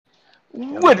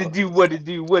What Yo, it do, what it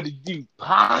do, what it do,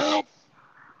 pod?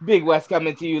 Big West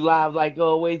coming to you live like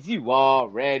always. You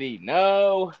already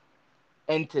know.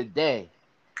 And today,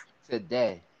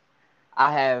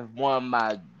 I have one of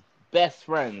my best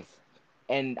friends.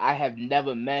 And I have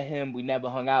never met him. We never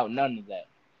hung out, none of that.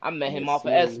 I met him yes, off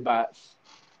of S sir. spots.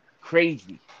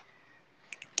 Crazy.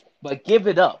 But give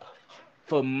it up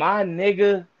for my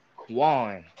nigga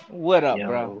Quan. What up,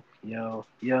 bro? Yo.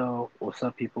 What's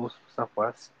up, people? What's up,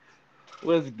 Wes?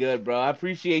 What's good, bro? I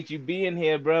appreciate you being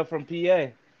here, bro, from PA.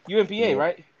 You in PA, Yeah,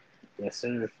 right? yes,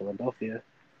 sir. Philadelphia.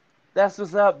 That's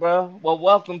what's up, bro. Well,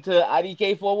 welcome to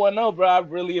IDK 410, bro. I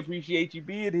really appreciate you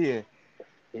being here.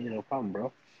 Yeah, no problem,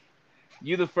 bro.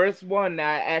 You the first one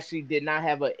that I actually did not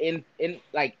have a in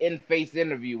face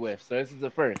interview with, so this is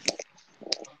the first.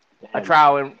 A Damn.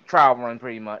 trial run,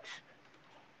 pretty much.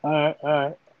 All right.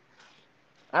 All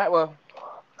right, well,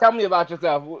 tell me about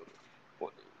yourself.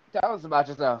 Tell us about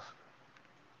yourself.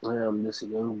 Yeah, I'm just a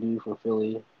young dude from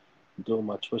Philly, doing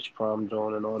my Twitch prom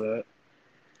drawing and all that.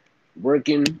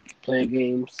 Working, playing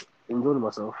games, enjoying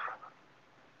myself.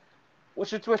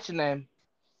 What's your Twitch name?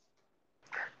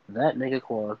 That nigga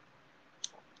Quan,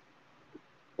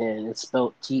 and it's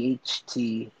spelled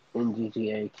THTNGGAQUAN.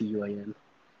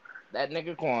 That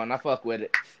nigga Quan. I fuck with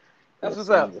it. That's Yes, what's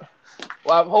up. sir.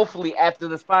 Well, hopefully after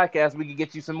this podcast we can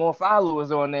get you some more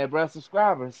followers on there, bro.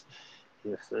 Subscribers.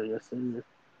 Yes, sir. Yes, sir.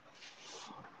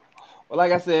 Well,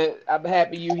 like I said, I'm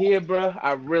happy you here, bro.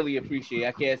 I really appreciate it.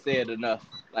 I can't say it enough.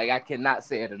 Like, I cannot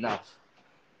say it enough.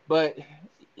 But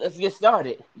let's get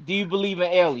started. Do you believe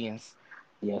in aliens?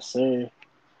 Yes, sir.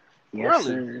 Yes, Really?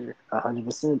 sir.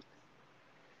 100%.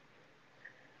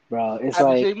 Bro, it's Have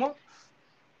you like, seen one?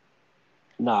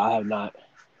 no, I have not.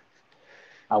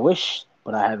 I wish,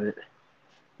 but I haven't.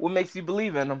 What makes you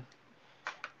believe in them?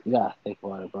 You gotta think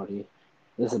about it, Brody.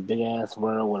 This is a big ass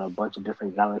world with a bunch of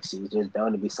different galaxies. There's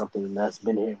bound to be something that's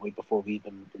been here way before we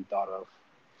even been thought of.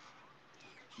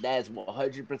 That's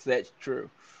 100% true.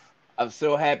 I'm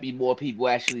so happy more people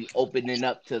actually opening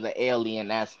up to the alien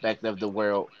aspect of the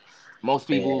world. Most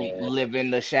people Yeah. live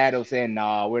in the shadow saying,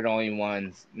 nah, we're the only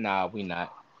ones. Nah, we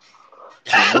not.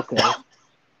 Yeah, okay.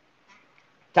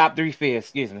 Top three fears,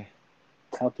 excuse me.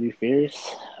 Top three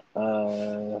fears?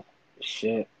 Uh,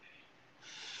 shit.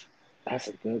 That's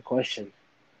a good question.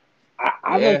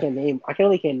 I really Yeah, can name. I can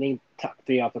only can name top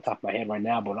three off the top of my head right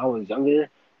now. But when I was younger,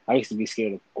 I used to be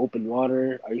scared of open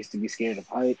water. I used to be scared of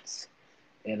heights,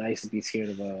 and I used to be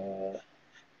scared of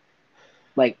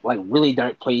like really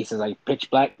dark places, like pitch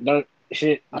black dark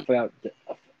shit. I forgot.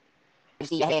 you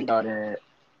see your hand on it.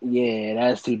 That yeah,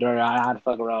 that's too dark. I'd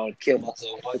fuck around and kill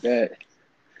myself like that.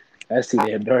 That's too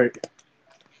damn dark.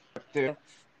 Too.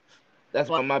 That's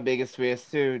one of my biggest fears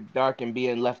too. Dark and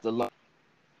being left alone.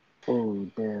 Oh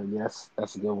damn, yes,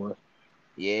 that's a good one.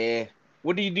 Yeah.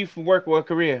 What do you do for work or a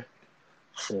career?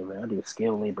 Shit, man, I do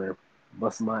scale labor,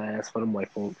 busting my ass for them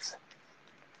white folks.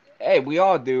 Hey, we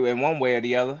all do in one way or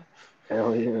the other.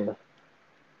 Hell yeah.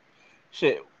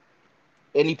 Shit.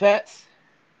 Any pets?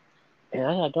 And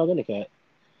I got a dog and a cat.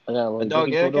 I got a A little dog Yorkie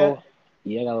and a cat? poodle.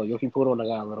 Yeah, I got a little Yorkie poodle and I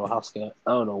got a little house cat.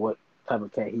 I don't know what type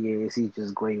of cat he is. He's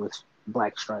just gray with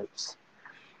black stripes.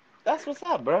 That's what's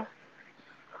up, bro.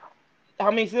 How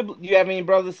many siblings? You have any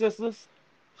brothers sisters?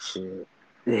 Shit.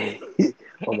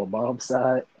 On my mom's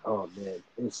side, oh man,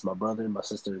 it's my brother, my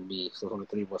sister, and me. So it's only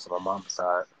three of us on my mom's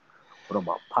side. But on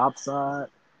my pop's side,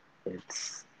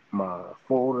 it's my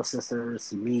four older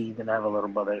sisters, me, then I have a little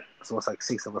brother. So it's like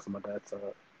six of us on my dad's side.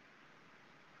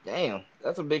 Damn,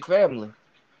 that's a big family.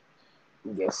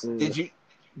 Yes, sir. Did you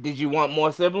did you want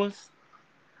more siblings?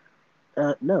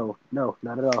 No,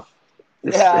 not at all.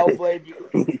 It's, Yeah, I don't blame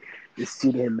you. it's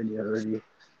too damn many already.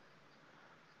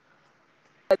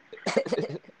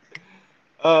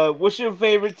 What's your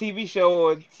favorite TV show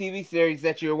or TV series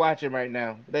that you're watching right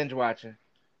now? Binge watching.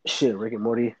 Shit, Rick and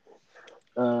Morty.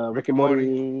 Rick Rick and and Morty.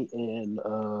 Morty and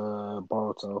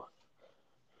Boruto.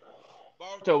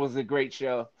 Boruto was a great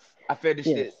show. I finished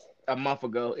Yeah, it a month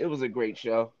ago. It was a great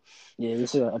show. yeah.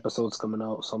 This episode's coming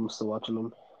out, so I'm still watching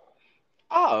them.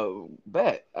 Oh,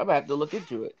 bet. I'm gonna have to look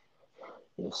into it.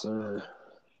 Yes, sir.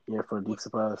 Yeah, for a deep What,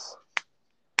 surprise.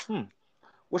 hmm.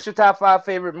 What's your top five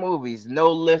favorite movies?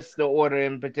 No list or order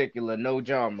in particular. No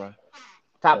genre.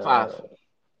 Top five.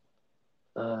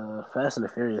 Uh, Fast and the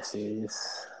Furious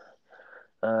series.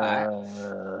 All right.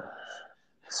 Uh,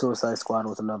 Suicide Squad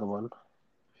was another one.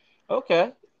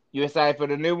 Okay. You excited for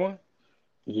the new one?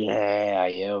 Yeah, I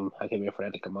am. I can't wait for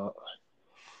that to come out.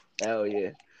 Hell yeah.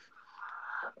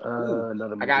 Ooh.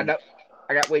 Another I got movie. no,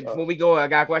 I got wait, Uh, before we go, I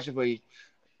got a question for you.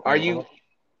 Are uh-huh. you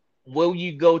will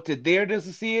you go to theaters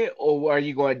to see it or are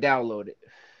you going to download it?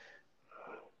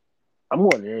 I'm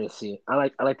going there to see it. I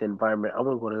like the environment. I'm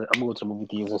gonna go to the movie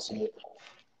theaters and see it.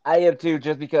 I am too,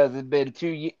 just because it's been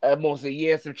almost a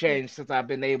year of change since I've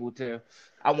been able to.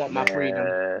 I want my freedom.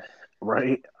 Man,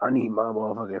 right? I need my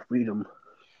motherfucking freedom.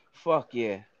 Fuck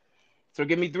yeah. So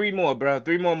give me three more, bro.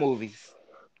 Three more movies.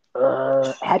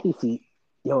 Happy Feet.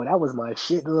 Yo, that was my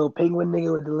shit. The little penguin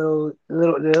nigga with the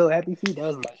little Happy Feet. That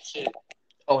was my shit.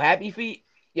 Oh, Happy Feet?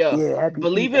 Yo, Yeah, Happy Feet.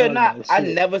 believe That it or was not, my I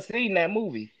shit. never seen that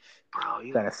movie. Bro,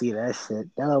 you gotta see that shit.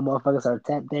 That little motherfucker start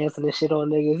tap dancing and shit on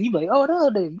niggas. You be like, oh, that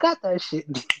little nigga got that shit.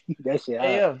 That shit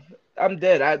Hey, hot. yo, I'm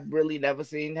dead. I really never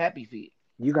seen Happy Feet.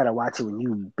 You gotta watch it when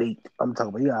you baked. I'm talking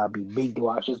about you gotta be baked to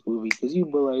watch this movie because you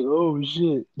be like, oh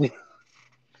shit.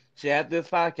 Shit, after this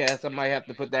podcast, I might have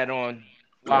to put that on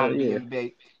while Hell I'm yeah. being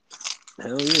baked.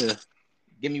 Hell yeah.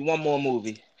 Give me one more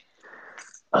movie.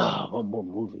 One more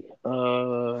movie.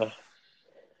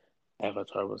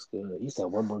 Avatar was good. You said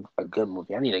one more a good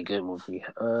movie. I need a good movie.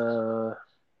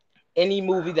 Any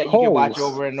movie that you can watch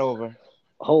Holes. over and over.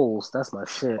 Holes. That's my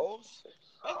shit. Holes?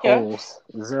 Okay. Holes.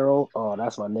 Zero. Oh,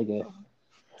 that's my nigga.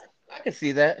 I can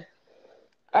see that.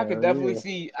 I could Hell definitely yeah.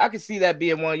 see. I could see that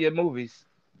being one of your movies.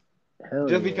 Hell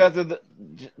Just yeah. because of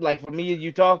like for me and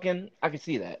you talking, I can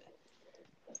see that.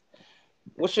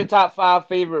 What's your top five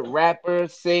favorite rapper,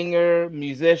 singer,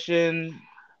 musician,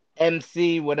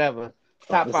 MC, whatever?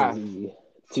 Oh, Top this is five. easy.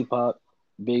 Tupac,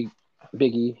 Big,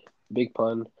 Biggie, Big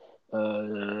Pun,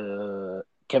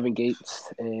 Kevin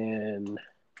Gates, and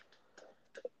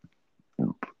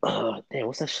damn,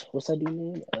 what's that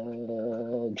dude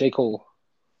name? J Cole.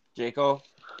 J. Cole.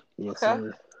 Yes, Okay.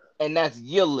 sir. And that's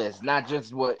your list, not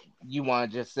just what you want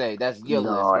to just say. That's your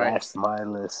list, No, right? that's my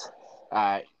list. All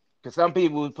right. Because some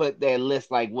people would put their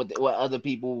list like what other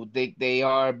people would think they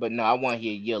are, but no, I want to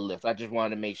hear your list. I just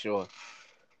wanted to make sure.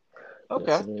 Yes,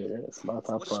 Okay. sir. That's my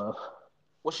top What's five.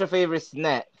 what's your favorite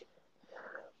snack?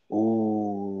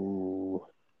 Ooh,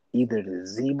 either the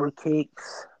zebra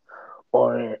cakes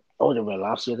or the Red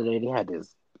Lobster the other day. They had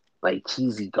this like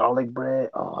cheesy garlic bread.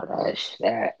 Oh,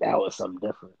 that was something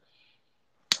different.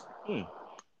 Hmm.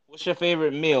 What's your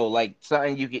favorite meal? Like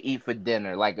something you could eat for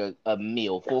dinner, like a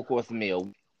meal, full course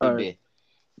meal. What would it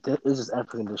Uh, be? there's this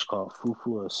African dish called fufu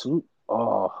or soup.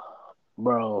 Oh,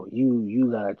 bro, you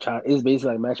gotta try. It's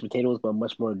basically like mashed potatoes, but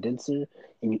much more denser.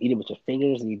 And you eat it with your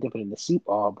fingers, and you dip it in the soup.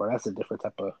 Oh, bro, that's a different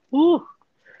type of. Ooh,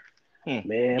 Hmm.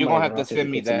 man, I You're might gonna run have to out there to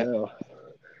send me get some that. now.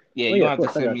 Yeah, Oh you're yeah, gonna of have to course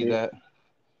I send got me you. that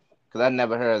because I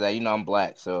never heard of that. You know, I'm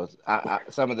black, so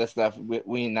some of this stuff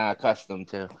we not accustomed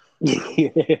to.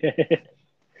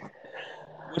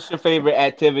 What's your favorite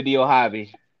activity or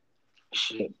hobby?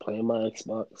 Shit, playing my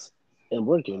Xbox and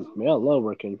working. Man, I love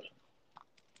working.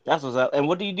 That's what's up. And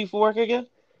what do you do for work again?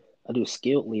 I do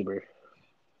skilled labor.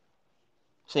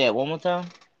 Say it one more time.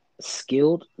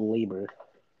 Skilled labor,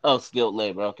 Oh, skilled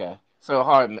labor. Okay, so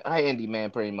hard, handy man,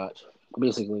 pretty much.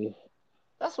 basically.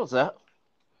 That's what's up.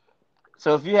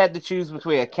 So if you had to choose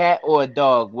between a cat or a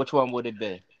dog, which one would it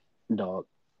be? Dog,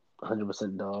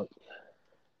 100% dog.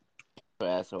 For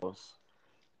assholes.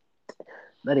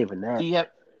 Not even Do that. you have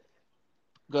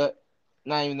good?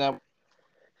 Not even that.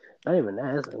 Not even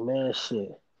that. It's like, man, shit.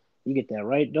 You get that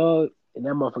right dog, and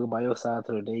that motherfucker by your side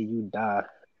till the day you die.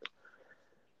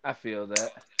 I feel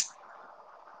that,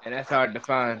 and that's hard to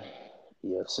find.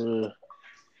 Yes, sir.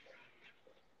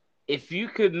 If you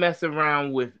could mess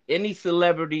around with any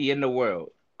celebrity in the world,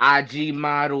 IG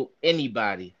model,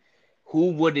 anybody,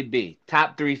 who would it be?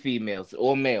 Top three females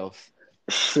or males?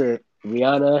 Shit.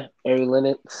 Rihanna, Ari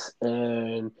Lennox,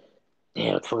 and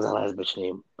damn, what was that last bitch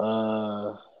name?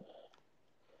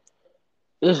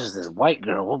 This is this white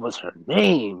girl. What was her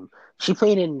name? She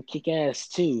played in Kick Ass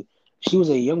too. She was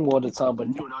a young boy at the time, but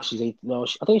now she's 8. No,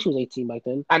 I think she was 18 back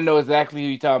then. I know exactly who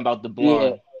you're talking about, the Yeah,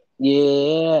 blonde.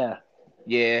 yeah.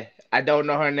 Yeah, I don't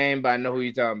know her name, but I know who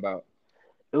you're talking about.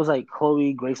 It was like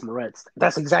Chloe Grace Moretz.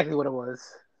 That's exactly what it was.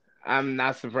 I'm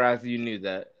not surprised you knew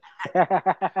that. Yeah,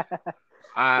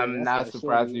 I'm that's not my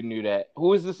surprised shorty. you knew that.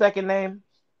 Who is the second name?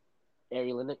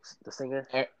 Ari Lennox, the singer.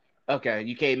 Eh, Okay,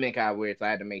 you came in kind of weird, so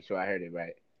I had to make sure I heard it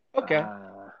right. Okay,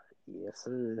 Yes,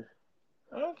 sir.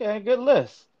 okay, good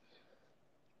list.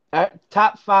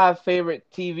 Top five favorite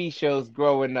TV shows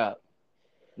growing up.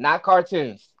 Not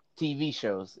cartoons, TV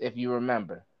shows, if you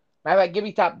remember. Matter of fact, give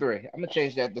me top three. I'm gonna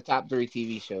change that to top three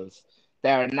TV shows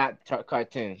that are not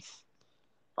cartoons.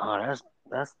 Oh,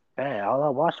 that's bad. All I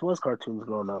watched was cartoons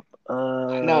growing up.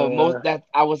 I know most that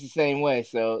I was the same way,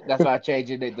 so that's why I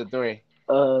changed it to three.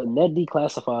 Ned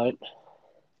Declassified.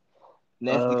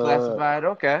 Nasty Uh, Classified,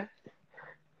 okay.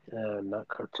 not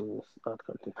cartoons, not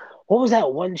cartoons. What was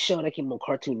that one show that came on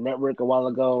Cartoon Network a while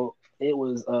ago? It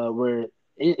was where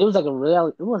it was like a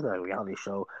reality. It wasn't a reality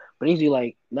show, but usually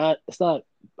like not. It's not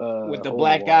With the hole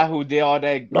in the black guy wall. who did all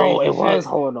that No, crazy it was shit.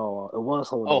 hole in the wall. It was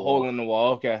hole in the Oh, hole wall. in the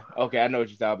wall. Okay, okay, I know what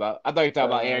you're talking about. I thought you were talking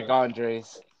about Eric Uh,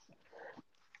 Andres.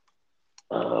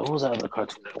 what was that other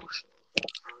Cartoon Network show?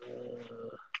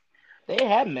 Uh, They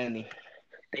had many.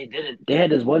 they did it. They had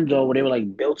this one joke where they would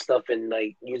like build stuff and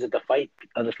like use it to fight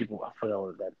other people. I forgot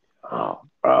what that. Oh,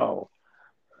 bro.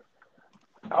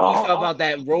 You Oh, talk oh. about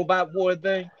that robot war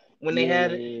thing when they Yeah,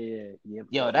 had it. yeah, yeah. Yep,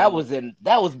 Yo, yep. That was.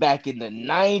 that was back in the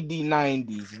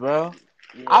 90s, bro.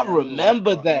 I Yeah, I remember when I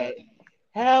remember caught that. that.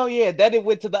 Hell yeah, then it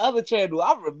went to the other channel.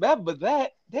 I remember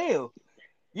that. Damn.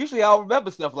 Usually I don't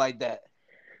remember stuff like that.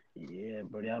 Yeah,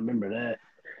 buddy, I remember that.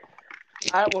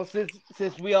 All right, well,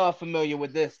 since we are familiar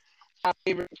with this, our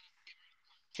favorite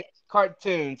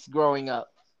cartoons growing up.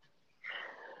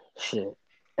 Shit.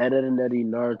 Ed, Ed and Eddie,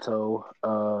 Naruto.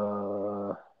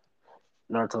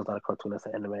 Naruto's not a cartoon. That's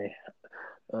an anime.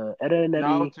 Ed, Ed and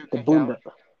No, Eddie, two the can count.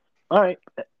 Boondock. All right.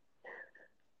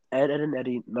 Ed, Ed and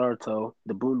Eddie, Naruto,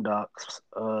 the Boondocks.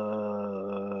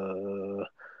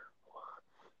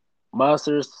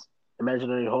 Monsters,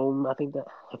 Imaginary Home. I think it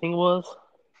was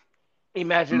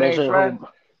Imaginary Imaginary friend. Home.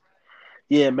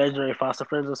 Yeah, Imaginary Foster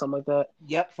Friends or something like that.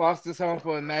 Yep, Foster's Home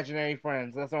for Imaginary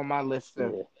Friends. That's on my list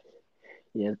too. Yeah,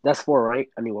 yeah. That's four, right?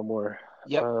 I need one more.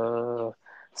 Yep. Uh,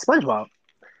 SpongeBob.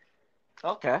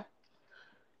 Okay,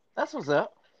 that's what's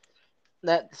up.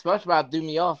 That SpongeBob threw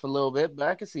me off a little bit, but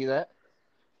I can see that.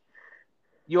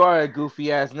 You are a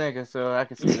goofy ass nigga, so I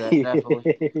can see that definitely.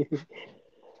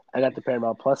 I got the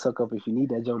Paramount Plus hookup if you need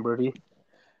that, John Birdie.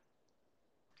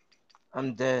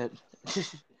 I'm dead.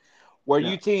 Were No,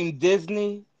 you Team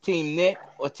Disney, Team Nick,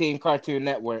 or Team Cartoon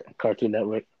Network? Cartoon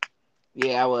Network.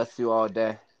 Yeah, I was too all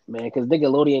day. Man, because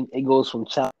Nickelodeon, it goes from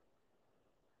child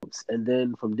jokes, and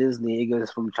then from Disney, it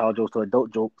goes from child jokes to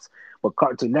adult jokes. But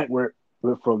Cartoon Network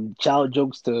went from child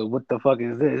jokes to what the fuck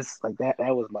is this? Like that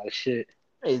was my shit.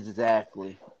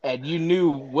 Exactly. And you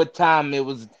knew what time it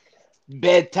was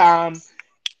bedtime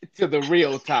to the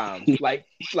real time. Like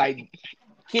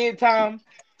kid time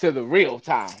to the real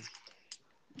time.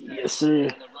 Yes, sir.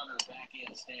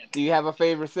 Do you have a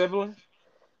favorite sibling?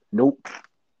 Nope.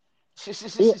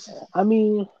 Yeah, I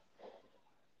mean,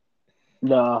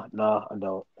 no, I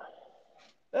don't.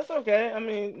 That's okay. I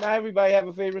mean, not everybody have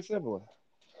a favorite sibling.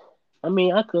 I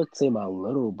mean, I could say my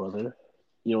little brother.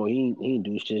 You know, he ain't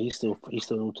do shit. He's still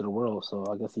new to the world, so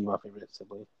I guess he's my favorite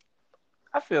sibling.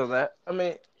 I feel that. I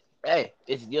mean, hey,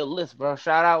 it's your list, bro.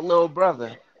 Shout out little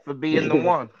brother for being the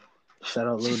one. Shout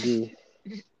out Lil D.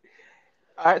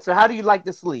 All right, so how do you like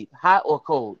to sleep? Hot or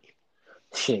cold?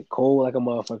 Shit, cold like a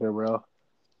motherfucker, bro.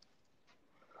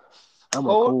 I'm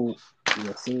a Cold? cold.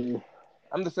 Yes, sir.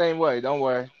 I'm the same way. Don't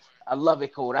worry. I love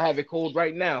it cold. I have it cold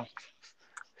right now.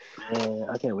 Man,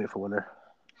 I can't wait for winter.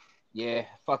 Yeah,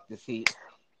 fuck this heat.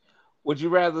 Would you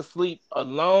rather sleep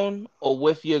alone or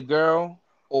with your girl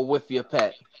or with your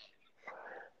pet?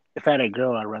 If I had a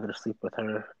girl, I'd rather sleep with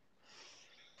her.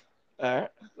 All right.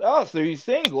 Oh, so you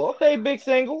single? Okay, big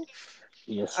single.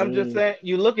 Yes, I'm just sir. saying,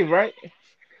 you looking right.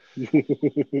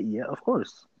 Yeah, of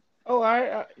course. Oh, all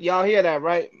right. Y'all hear that,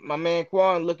 right? My man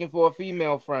Quan looking for a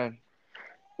female friend.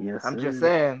 Yes, I'm just sir.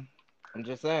 saying. I'm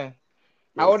just saying.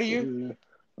 How Yes, old are you? sir.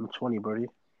 I'm 20, buddy.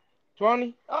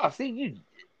 20? Oh, see,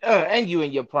 and you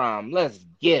in your prime. Let's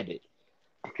get it.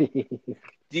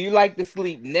 Do you like to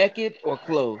sleep naked or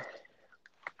clothed?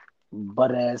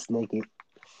 Butt ass naked.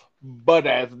 Butt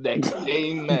ass naked.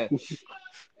 Amen.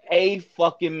 A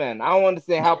fucking man. I don't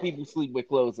understand how people sleep with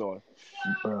clothes on.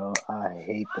 Bro, I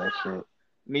hate that shit.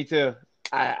 Me too.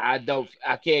 I don't.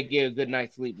 I can't get a good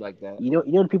night's sleep like that. You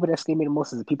know the people that scare me the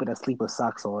most is the people that sleep with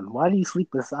socks on. Why do you sleep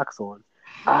with socks on?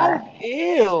 How I,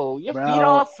 ill? Your feet bro,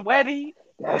 all sweaty.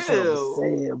 that's what I'm Ew.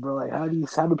 saying, bro. Like, how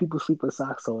do people sleep with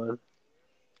socks on?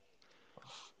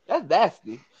 That's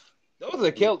nasty. Those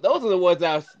are kill. Those are the ones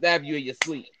that'll stab you in your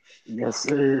sleep. Yes,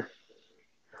 sir.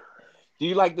 Do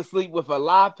you like to sleep with a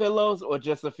lot of pillows or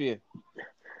just a few?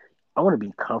 I want to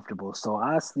be comfortable, so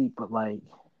I sleep with like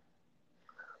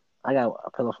I got a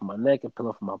pillow for my neck, a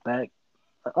pillow for my back,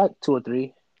 like two or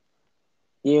three.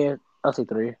 Yeah, I'll say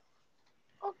three.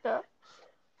 Okay.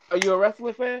 Are you a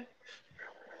wrestling fan?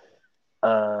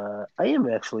 I am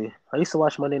actually. I used to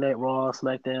watch Monday Night Raw,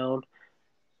 SmackDown.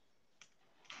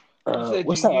 You said you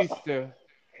What's that? used to.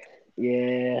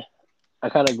 Yeah, I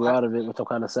kind of grew Uh, out of it, which I'm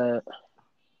kind of sad.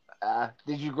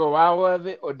 did you grow out of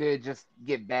it or did it just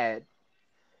get bad?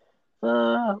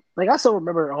 Like I still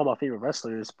remember all my favorite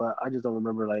wrestlers, but I just don't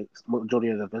remember like majority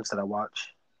of the events that I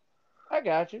watch. I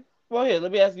got you. Well, here,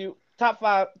 let me ask you top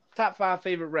five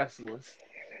favorite wrestlers.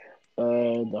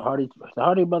 The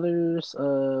Hardy brothers.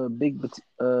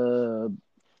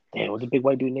 Damn, what the big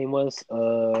white dude name was?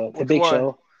 The Which Big one?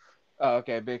 Show. Oh,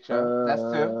 okay, Big Show. That's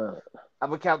two. Uh, I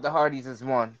would count the Hardys as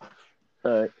one.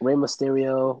 Rey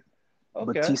Mysterio,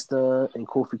 Okay, Batista, and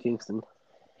Kofi Kingston.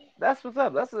 that's what's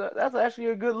up. That's actually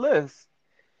a good list.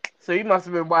 So you must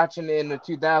have been watching it in the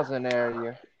 2000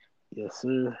 area. Yes,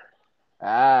 sir.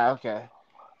 Ah, okay.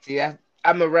 See,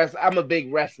 I'm a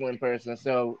big wrestling person,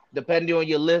 so depending on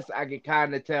your list, I can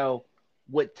kind of tell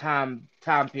what time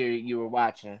period you were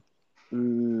watching.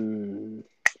 Mm,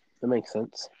 that makes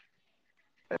sense.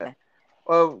 Yeah.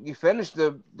 Well, you finished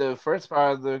the first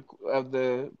part of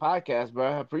the podcast, bro.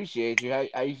 I appreciate you.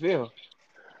 How you feel?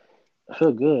 I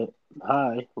feel good.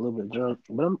 High, a little bit drunk,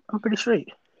 but I'm pretty straight.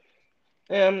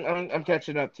 Yeah, I'm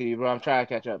catching up to you, bro. I'm trying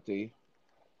to catch up to you.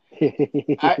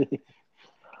 All right.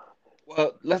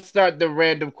 Well, let's start the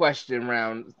random question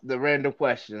round. The random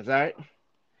questions. All right.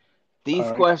 All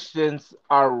These right. questions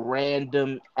are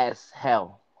random as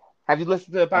hell. Have you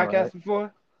listened to a All right. podcast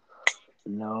before?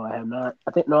 No, I have not.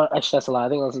 I think no, actually that's a lie. I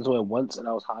think I listened to it once and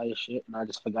I was high as shit and I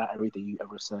just forgot everything you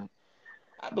ever said.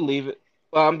 I believe it.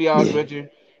 Well, I'm be honest with you.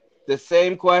 The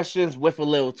same questions with a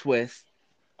little twist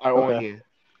are on Okay. here.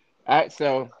 All right.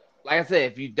 So, like I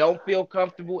said, if you don't feel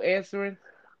comfortable answering,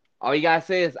 all you gotta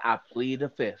say is "I plead the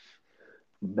fifth."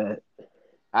 Bet.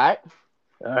 All right.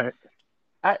 All right.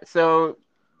 All right. So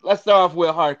let's start off with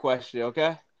a hard question.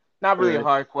 Okay. Not All really a right.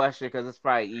 hard question because it's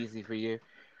probably easy for you.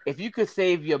 If you could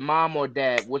save your mom or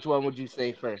dad, which one would you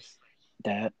save first?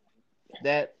 That.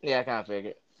 That, yeah, I kind of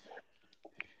figured.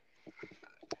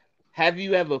 Have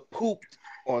you ever pooped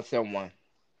on someone?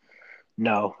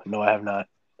 No, no, I have not.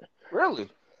 Really?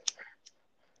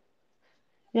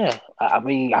 Yeah. I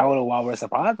mean, I don't know why we're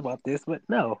surprised about this, but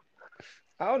no.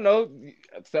 I don't know.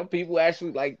 Some people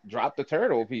actually like drop the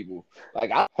turtle on people.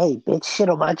 Like I Hey, bitch, shit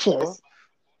on my don't know. chest.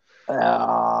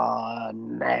 Oh,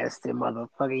 nasty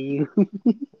motherfucker, you.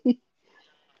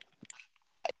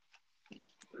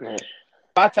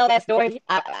 If I tell that story,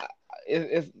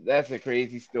 it's that's a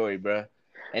crazy story, bro.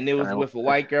 And it was I, with a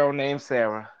white girl named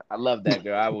Sarah. I love that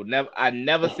girl. I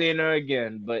never seen her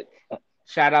again. But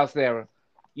shout out Sarah.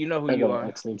 You know who I you got an are.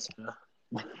 ex named Sarah.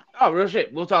 Oh, real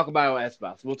shit. We'll talk about it on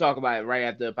Xbox. We'll talk about it right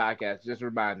after the podcast. Just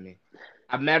remind me.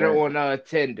 I met her But on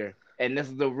Tinder, and this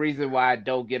is the reason why I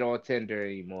don't get on Tinder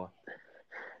anymore.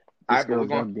 All this right, but girl we're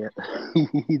going. drugged me at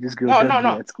this girl No, drugged no, me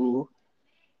no. at school.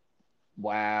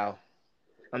 Wow,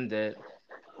 I'm dead.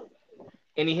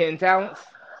 Any hidden talents?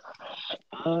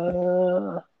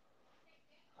 Uh,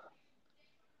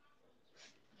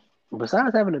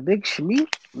 Besides having a big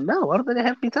shmeat, no, I don't think I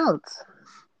have any talents.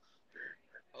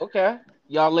 Okay,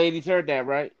 y'all ladies heard that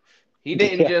right? He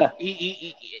didn't Yeah. just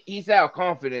he sound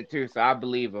confident too, so I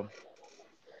believe him.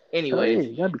 Oh yeah, Anyways,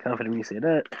 you gotta be confident when you say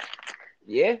that.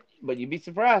 yeah, but you'd be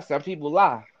surprised. Some people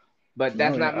lie, but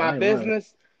that's No, not my I ain't lying.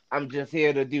 business. I'm just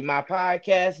here to do my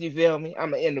podcast. You feel me?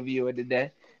 I'm an interviewer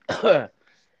today.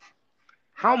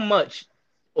 How much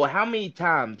or how many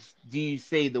times do you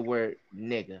say the word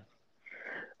nigga?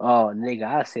 Oh, nigga,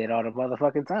 I say it all the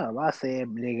motherfucking time. I say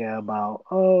nigga about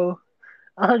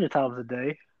 100 times a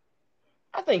day.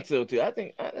 I think so too. I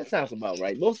think that sounds about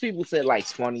right. Most people say like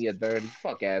 20 or 30.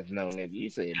 Fuck ass no, nigga. You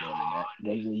say it more than that.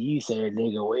 Nigga, you said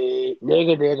nigga, wait,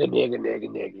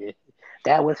 nigga.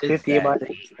 That was 50 in my Exactly.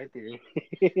 days right there.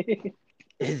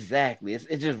 Exactly.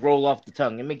 It just roll off the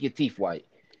tongue and make your teeth white.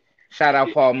 Shout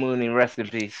out Paul Mooney. Rest in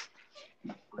peace.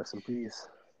 Rest in peace.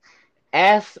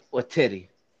 Ass or titty?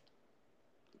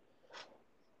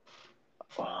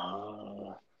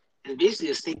 Uh, it's basically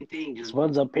the same thing. Just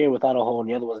one's up here without a hole, and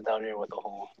the other one's down here with a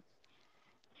hole.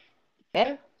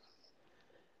 Yeah.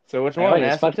 So which I one? already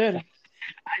just Ass or fucked. titty?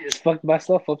 I just fucked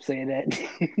myself up saying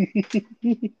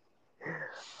that.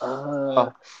 uh,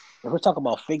 Oh, if we're talking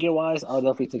about figure wise, I'll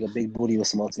definitely take a big booty with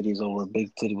small titties over a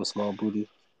big titty with small booty.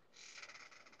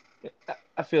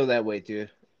 I feel that way too.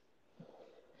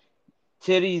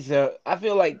 Titties. I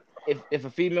feel like if a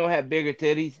female had bigger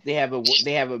titties, they have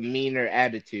a meaner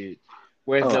attitude,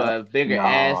 whereas a bigger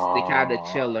ass, they kind of No,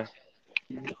 chiller.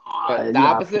 But no, the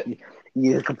opposite.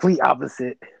 you're the complete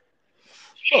opposite.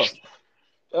 Oh,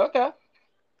 okay.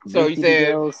 So Big you titty said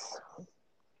girls,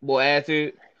 boy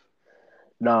attitude.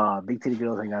 nah, big titty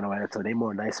girls ain't got no attitude. They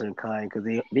more nicer and kind because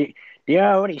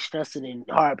they're already stressing and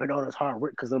hard putting all this hard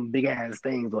work because them big ass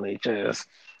things on their chest.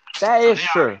 That So is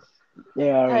true.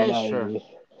 they already That is mad at true. you.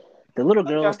 The little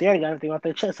Okay. girls, they already got everything off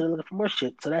their chest, so they're looking for more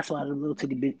shit. So that's why the little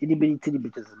itty bitty titty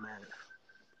bitches is mad.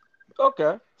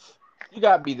 Okay. You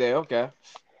got me there. Okay.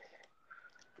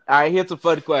 All right. Here's a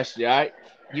fun question. All right.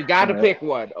 You got All to right, pick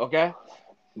one. Okay.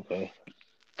 okay.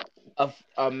 Of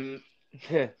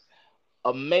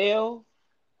A male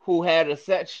who had a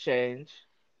sex change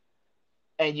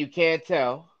and you can't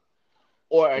tell,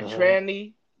 or a Uh-huh.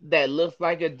 tranny that looks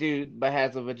like a dude but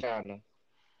has a vagina.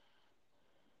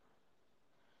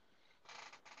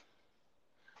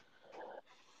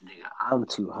 Nigga, I'm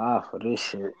too high for this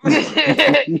shit.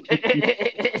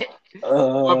 You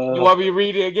uh, want me to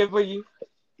read it again for you?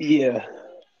 yeah.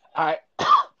 All right.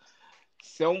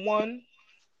 Someone,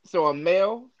 so a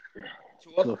male to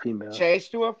a To a female. change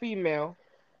to a female,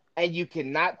 and you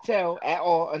cannot tell at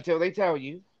all until they tell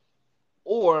you,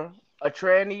 or a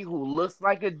tranny who looks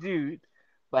like a dude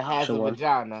but has Option a one.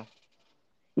 vagina.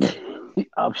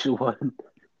 Option one.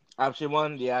 Option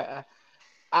one, yeah,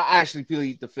 I actually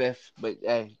plead the fifth, but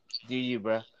hey, do you,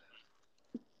 bro?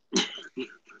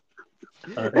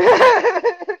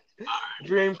 Alright.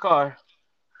 Dream car.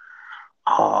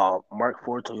 Mark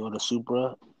IV Toyota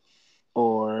Supra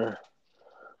or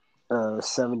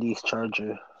 70s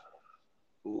Charger.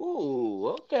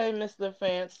 Ooh, okay, Mr.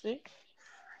 Fancy.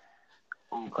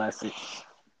 Old classic.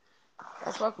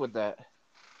 I fuck with that.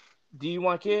 Do you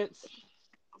want kids?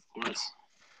 Of course.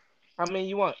 How many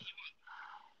you want?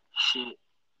 Shit.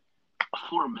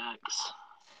 Four max.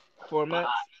 Four But I,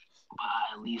 max? but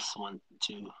I at least want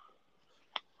two.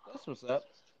 That's what's up.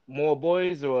 More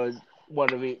boys or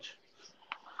one of each?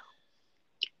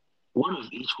 One of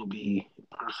each would be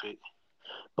perfect.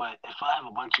 But if I have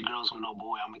a bunch of girls with no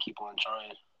boy, I'm gonna keep on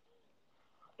trying.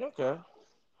 Okay.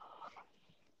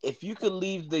 If you could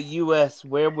leave the U.S.,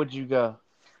 where would you go?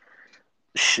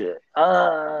 Shit.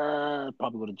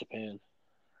 Probably go to Japan.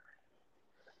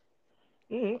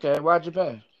 Okay, why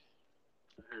Japan?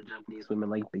 I heard Japanese women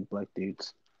like big black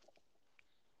dudes.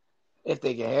 If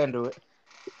they can handle it.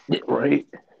 Right?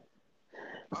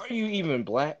 Are you even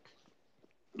black?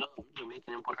 No, I'm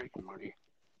Jamaican and Puerto Rican, Marty.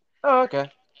 Oh,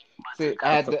 okay. But to See,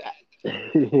 I cut had the.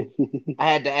 to,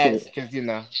 I had to ask because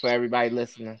for everybody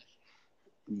listening,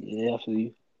 Yeah, I feel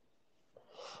you.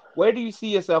 where do you see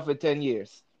yourself in 10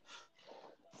 years?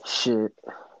 Shit.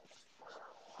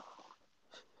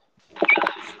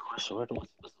 Good question. Where do I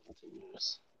see myself in 10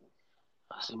 years?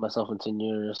 I see myself in 10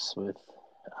 years with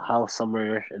a house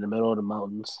somewhere in the middle of the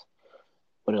mountains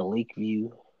with a lake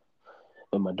view,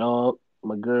 with my dog,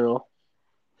 my girl,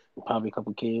 probably a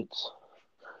couple kids.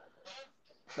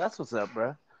 That's what's up,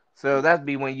 bro. So that'd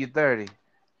be when you're 30.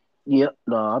 Yep.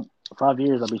 No, 5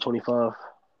 years, I'll be 25.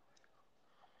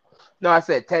 No, I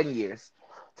said 10 years.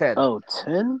 10. Oh,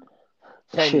 10?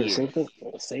 10 Shit, same thing.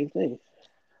 years. Same thing.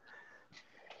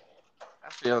 I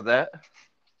feel that.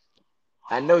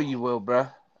 I know you will, bro.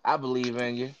 I believe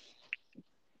in you.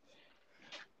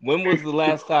 When was the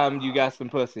last time you got some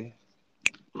pussy?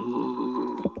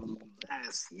 Ooh,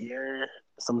 last year,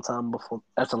 sometime before.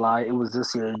 That's a lie. It was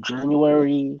this year,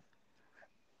 January.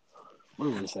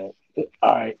 When was that?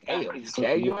 All right, I Damn, crazy stuff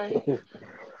for you. January?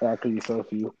 I crazy stuff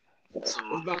for you. So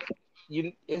It's about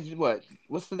you. It's what?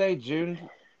 What's today? June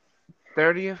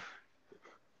 30th.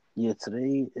 yeah,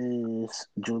 today is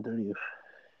June 30th.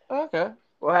 Okay.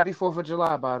 Well, happy 4th of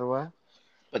July, by the way.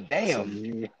 But So damn,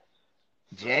 yeah.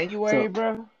 January, So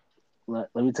bro.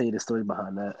 let me tell you the story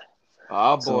behind that.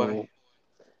 Oh boy. So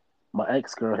my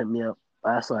ex girl hit me up.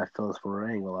 That's why I feel for her.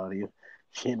 I ain't gonna lie to you.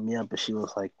 She hit me up and she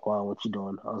was like, "Wow, what you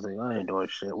doing?" I was like, "I ain't doing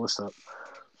shit. What's up?"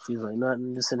 She's like,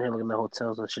 "Nothing. Just sitting here looking at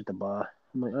hotels and shit to buy."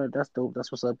 I'm like, "All right, that's dope.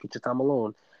 That's what's up. Get your time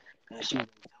alone." And she was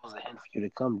like, "That was a hint for you to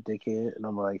come, dickhead." And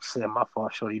I'm like, "Shit, my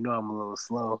fault, shorty. You know I'm a little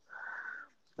slow."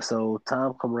 So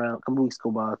time come around. A couple weeks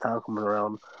go by. Time comes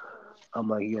around. I'm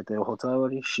like, "You at the hotel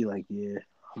already?" She like, "Yeah."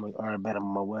 I'm like, "All right, bet I'm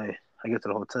on my way." I get to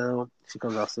the hotel. She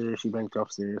comes upstairs. She brings her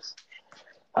upstairs.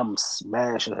 I'm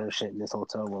smashing her shit in this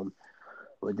hotel room.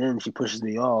 But then she pushes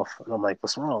me off, and I'm like,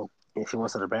 "What's wrong?" And she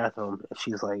wants to the bathroom, and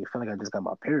she's like, "I feel like I just got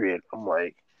my period." I'm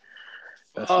like,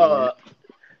 "That's weird." Fuck.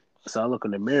 So I look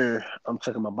in the mirror. I'm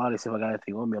checking my body, see if I got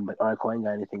anything on me. I'm like, "All right, cool. I ain't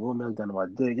got anything on me. I'm done on my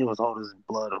dick." It was all this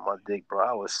blood on my dick, bro.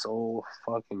 I was so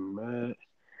fucking mad.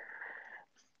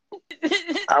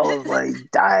 I was like,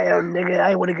 "Damn, nigga,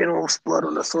 I ain't want to get all this blood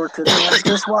on the sword today. I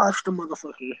just watched the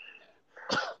motherfucker."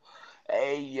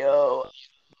 Hey yo.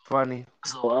 Funny.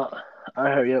 So I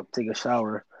hurry up, take a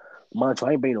shower. Mind you,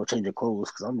 I ain't bring no change of clothes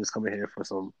because I'm just coming here for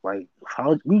some like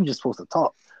how we were just supposed to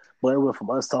talk, but it went from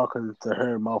us talking to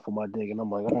her mouth on my dick, and I'm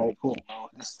like, all right, cool. Well,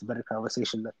 this is the better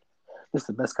conversation. This is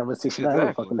the best conversation I ever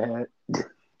Exactly. fucking had.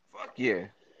 Fuck yeah.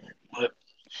 But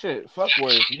Shit. Fuck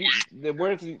words.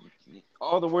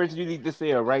 All the words you need to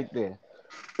say are right there.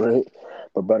 right,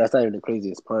 but bro, that's not even the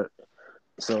craziest part.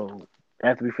 So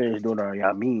after we finished doing our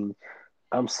I mean,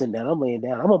 I'm sitting down, I'm laying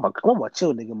down, I'm on my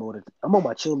chill nigga mode. I'm on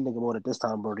my chill nigga mode at this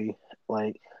time, Brody.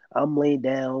 Like I'm laying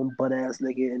down, butt ass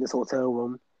nigga in this hotel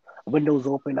room. Windows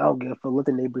open. I don't give a fuck. Let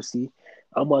the neighbors see.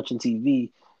 I'm watching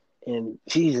TV, and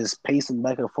she's just pacing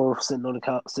back and forth, sitting on the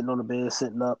couch, sitting on the bed,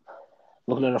 sitting up,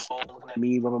 looking at her phone, looking at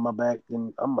me, rubbing my back.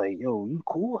 And I'm like, "Yo, you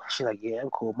cool?" She's like, "Yeah, I'm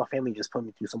cool. My family just put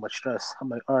me through so much stress." I'm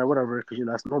like, "All right, whatever, because you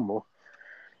know that's normal."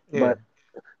 Yeah. But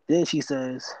then she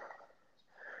says,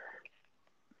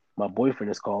 "My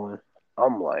boyfriend is calling."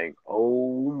 I'm like,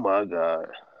 "Oh my god."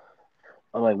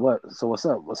 I'm like, "What? So what's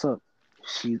up? What's up?"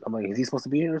 I'm like, "Is he supposed to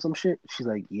be here or some shit?" She's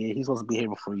like, "Yeah, he's supposed to be here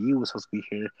before you was supposed to be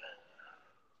here."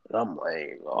 And I'm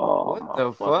like, "Oh What my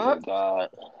the fucking fuck? god."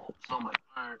 So I'm like,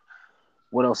 "All right,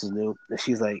 what else is new?" And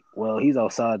she's like, "Well, he's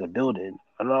outside the building."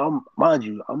 And mind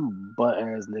you, I'm butt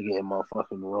ass nigga in my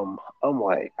fucking room. I'm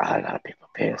like, I gotta pick my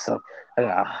pants up.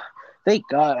 Thank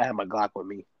God I had my Glock with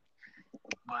me,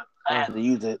 but I Uh, had to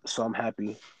use it, so I'm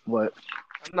happy. But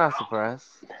I'm not surprised.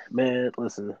 man,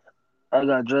 listen, I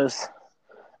got dressed.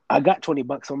 I got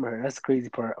 $20 from her. That's the crazy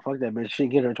part. Fuck that bitch. She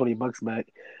didn't get her $20 back.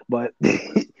 But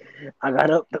I got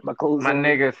up, put my clothes My on,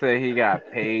 nigga said he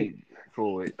got paid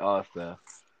for it also.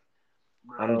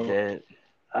 I'm bro. dead.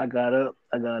 I got up.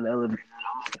 I got in the elevator.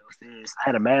 I went downstairs. I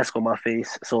had a mask on my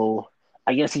face, so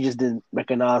I guess he just didn't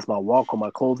recognize my walk or my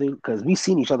clothing because we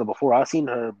seen each other before. I seen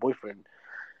her boyfriend,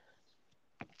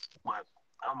 but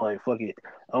I'm like, fuck it.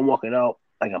 I'm walking out.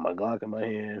 I got my Glock in my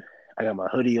hand. I got my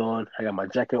hoodie on. I got my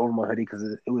jacket over my hoodie because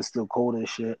it was still cold and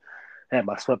shit. I had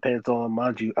my sweatpants on,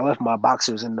 mind you. I left my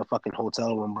boxers in the fucking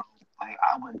hotel room, bro. Like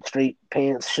I went straight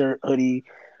pants, shirt, hoodie,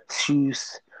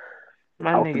 shoes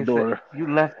My out the nigga said door.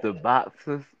 you left the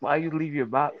boxes. Why you leave your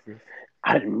boxes?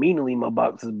 I didn't mean to leave my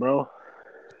boxers, bro.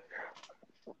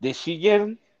 Did she get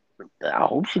him? I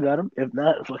hope she got them. If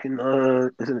not, fucking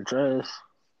it's in the trash.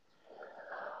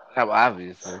 Oh,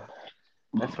 obviously.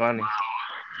 That's funny.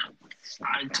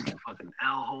 I took a fucking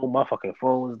L home. My fucking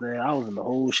phone was there. I was in the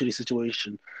whole shitty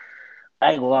situation.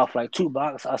 I ain't gonna lie, for like 2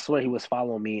 blocks, I swear he was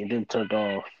following me and then turned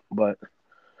off. But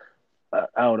I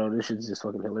don't know. This shit's just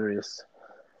fucking hilarious.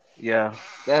 Yeah,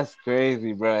 that's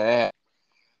crazy, bro.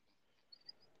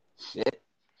 Shit.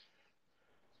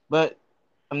 But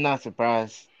I'm not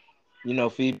surprised. You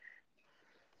know,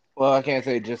 well, I can't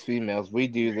say just females. We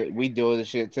do the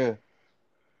shit too.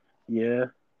 Yeah,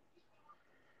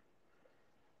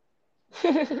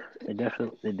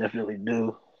 they definitely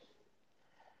do.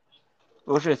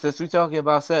 Well, shit. Since we talking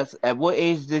about sex, at what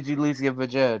age did you lose your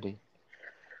virginity?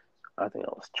 I think I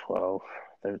was 12,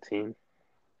 13.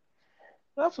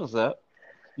 That's what's up.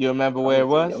 You remember I where it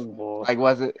was a was? young boy. Like,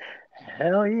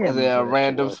 Hell yeah, I was it remember a where that shit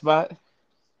random was. spot?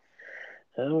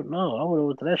 Hell no, I went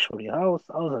over to that shorty house.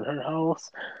 I was at her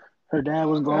house. Her dad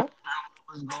was gone. Okay.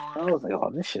 Was gone. I was like,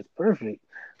 oh, this shit's perfect.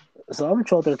 So I'm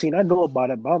 12, 13. I know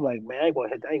about it, but I'm like, man, I ain't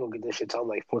gonna get this shit till I'm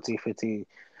like 14, 15.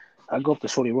 I go up to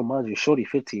shorty room, mind you, shorty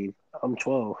 15. I'm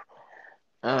 12,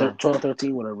 Uh, 12,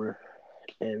 13, whatever.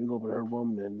 And we go over to her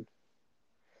room and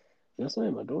that's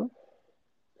it, my door.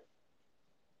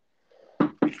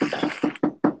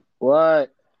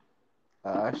 What?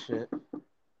 shit. Oh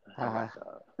my Haha.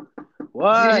 god.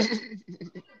 What?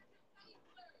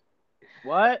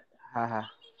 What? Haha.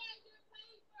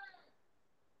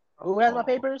 Who has my Oh.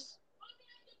 papers?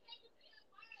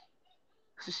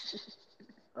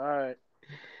 All right.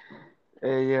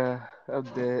 Hey, yeah, I'm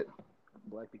dead.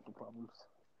 Black people problems.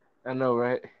 I know,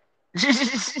 right?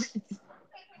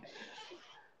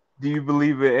 Do you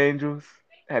believe in angels?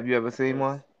 Have you ever Of seen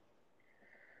course. one?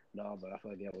 No, but I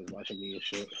feel like they always watching me and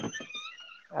shit.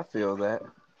 I feel that.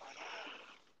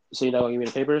 So you're not gonna give me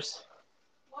the papers?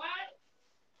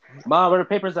 Mom, where the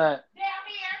papers at?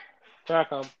 Here I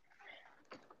come.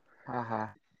 Haha.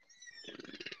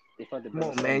 They found the Come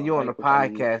brother on, sitting on man. my You on the bike, which I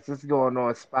need. podcast. It's going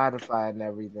on Spotify and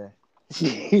everything.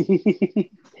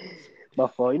 My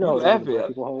fault. You know You how it is with the black laughing?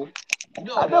 people home. You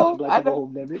know how I it is with the know. black I people know.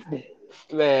 home, damn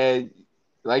it. Man,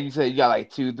 like you said, you got like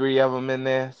two, three of them in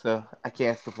there, so I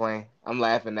can't complain. I'm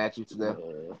laughing at you still.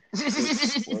 Man,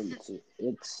 it's one, two.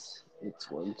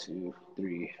 It's one, two,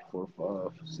 three, four,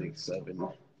 five, six, seven.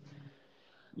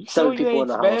 You sure 7 you people in ain't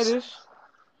the house. Spanish?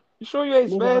 You sure you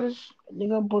ain't Nigga, Spanish?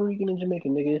 nigga, I'm Puerto Rican and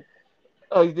Jamaican, nigga.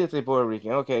 Oh, you did say Puerto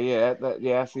Rican. Okay, yeah,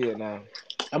 yeah, I see it now.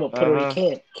 I'm a Uh Puerto huh.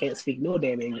 Rican. Can't speak no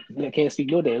damn English. Can't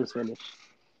speak no damn Spanish.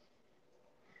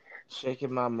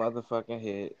 Shaking my motherfucking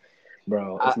head.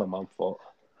 Bro, I, it's my mom's fault.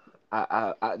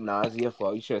 no, it's your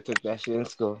fault. You should have took that shit in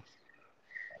school.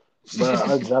 Bro,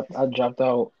 I dropped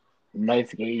out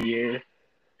ninth grade year.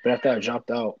 But after I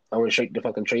dropped out, I went straight to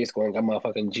fucking trade school and got my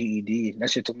fucking GED. That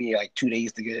shit took me like 2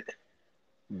 days to get.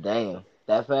 Damn,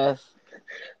 that fast?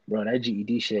 Bro, that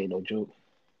GED shit ain't no joke.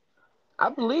 I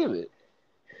believe it.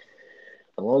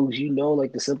 As long as you know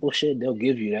like the simple shit, they'll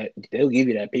give you that. They'll give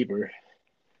you that paper.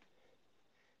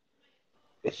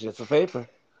 It's just a paper.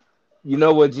 You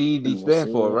know what GED We'll stand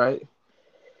for, see. right?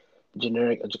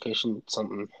 Generic education,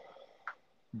 something.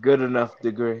 Good enough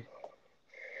degree.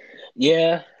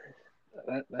 Yeah,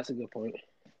 that's a good point.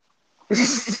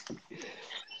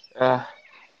 uh,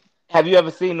 have you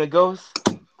ever seen a ghost?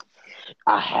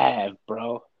 I have,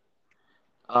 bro.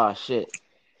 Oh shit,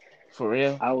 for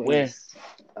real? I Where? was,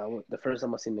 the first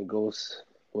time I seen the ghost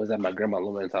was at my grandma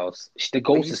Lumen's house. The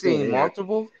Oh, ghost you is still seen there.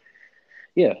 multiple?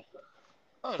 Yeah,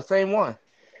 Oh, the same one.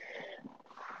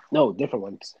 no, different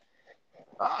ones.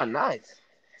 Oh, nice.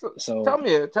 So So, tell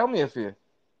me a few.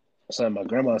 so at my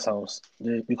grandma's house,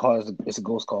 we call it's a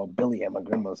ghost called Billy at my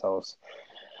grandma's house.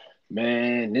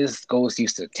 Man, this ghost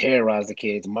used to terrorize the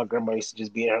kids. My grandma used to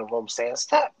just be in her room saying,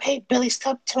 "Stop, hey Billy,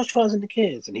 stop terrorizing the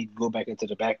kids," and he'd go back into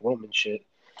the back room and shit.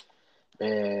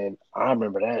 Man, I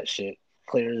remember that shit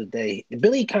clear as the day.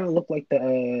 Billy kind of looked like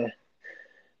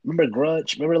remember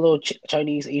Grudge? Remember the little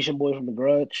Chinese Asian boy from the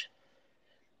Grudge?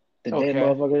 The dead Okay.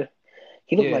 motherfucker?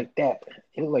 He looked Yeah. like that.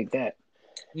 He looked like that.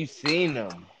 You seen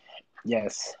them?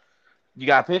 Yes. You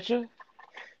got a picture?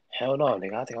 Hell no,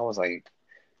 nigga. I think I was like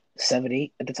 7,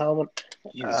 8 at the time.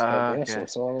 Jesus Christ, man, that's Okay,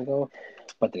 so long ago.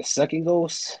 But the second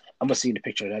ghost, I'm gonna see the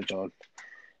picture of that, John.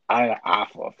 I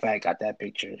for a fact got that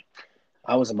picture.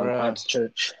 I was in my bruh. aunt's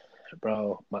church,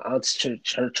 bro. My aunt's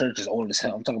church, her church is old as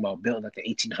hell. I'm talking about built like the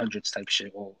 1800s type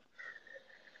shit old.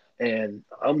 And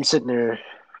I'm sitting there,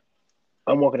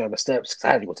 I'm walking down the steps because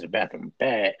I had to go to the bathroom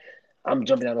bad. I'm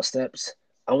jumping down the steps.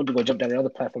 I went to go jump down the other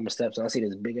platform of steps, and I see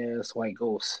this big ass white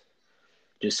ghost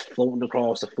just floating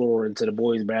across the floor into the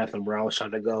boys' bathroom where I was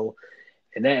trying to go.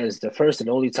 And that is the first and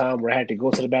only time where I had to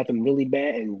go to the bathroom really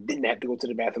bad and didn't have to go to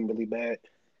the bathroom really bad.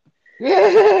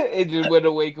 It just went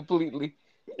away completely.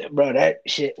 Bro, that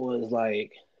shit was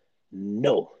like,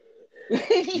 no.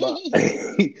 My,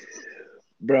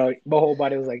 bro, my whole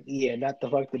body was like, yeah, not the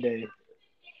fuck today.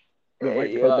 Went right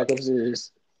Hey, the fuck yo, back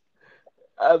upstairs.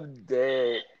 I'm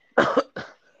dead.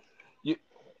 you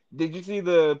did you see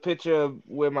the picture of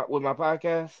with my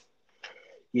podcast?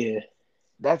 Yeah,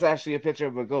 That's actually a picture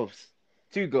of a ghost.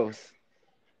 Two ghosts.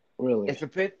 really. It's a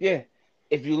pit. Yeah.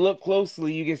 If you look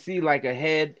closely, you can see like a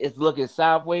head. It's looking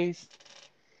sideways.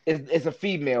 It's a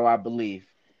female, I believe,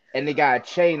 and they got a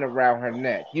chain around her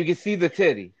neck. You can see the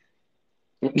titty.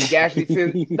 You can actually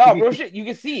see. No, real shit. You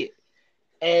can see it.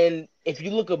 And if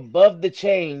you look above the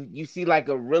chain, you see like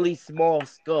a really small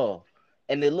skull,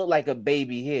 and it looked like a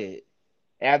baby head.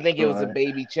 And I think it was a Alright,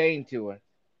 baby chain to her.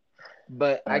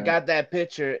 But I alright. got that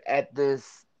picture at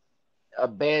this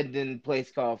abandoned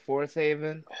place called Forest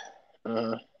Haven.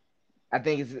 Uh, I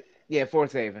think it's yeah,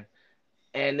 Forest Haven.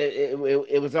 And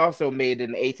it was also made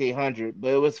in 1800,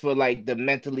 but it was for like the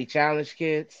mentally challenged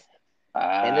kids.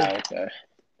 And okay.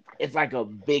 it's like a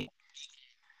big.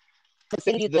 I'll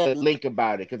send you the link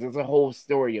about it because there's a whole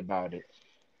story about it.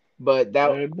 But that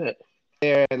Alright, bet.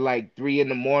 at like 3 in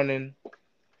the morning.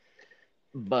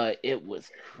 But it was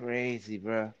crazy,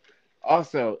 bro.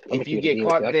 Also, I'm gonna if you keep it a get beat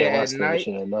with you. caught I can't there watch at scary night,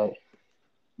 shit at night.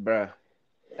 bruh,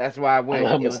 that's why I I'm, went.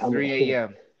 I'm, It was I'm 3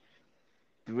 a.m.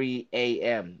 3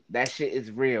 a.m. That shit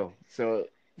is real. So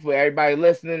for everybody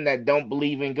listening that don't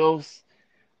believe in ghosts,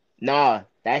 nah,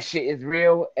 that shit is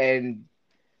real. And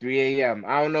 3 a.m.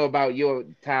 I don't know about your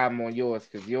time on yours,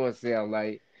 cause yours sound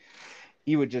like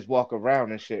you would just walk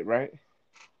around and shit, right?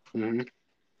 hmm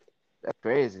That's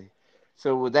crazy.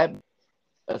 So would that be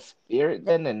a spirit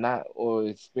then, and not, or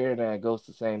is spirit and a ghost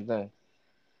the same thing?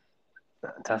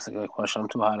 That's a good question. I'm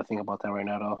too high to think about that right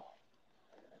now, though.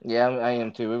 Yeah, I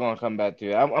am too. We're gonna come back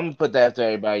to it. I'm gonna put that after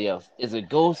everybody else. Is a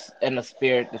ghost and a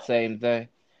spirit the same thing?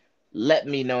 Let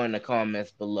me know in the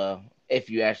comments below if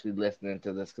you actually listening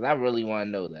to this, because I really want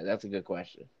to know that. That's a good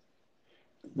question.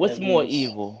 What's That more is.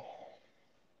 evil,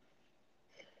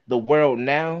 the world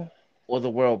now or the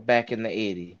world back in the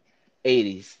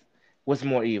 80s? What's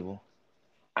more evil?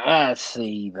 I'd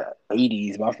say the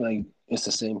 80s, but I feel like it's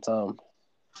the same time.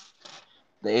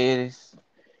 The 80s?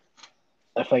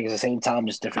 I feel like it's the same time,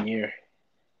 just different year.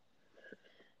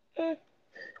 Eh,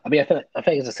 I mean, I feel like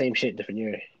it's the same shit, different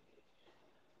year.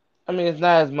 I mean, it's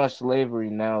not as much slavery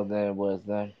now than it was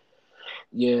then.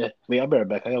 Yeah. Wait, I'll be right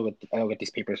back. I gotta get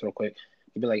these papers real quick.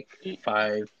 It'll be like Do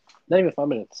 5, not even 5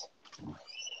 minutes.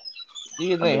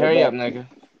 you I'll be think? right Hurry up, back. nigga.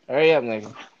 Hurry up,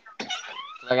 nigga.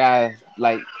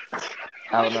 Like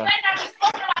I don't know.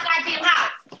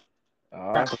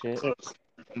 Oh shit!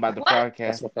 I'm about to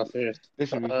That's podcast. my first. This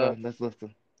should be Uh, fun. Let's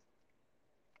listen.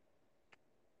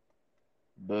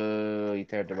 Boo! You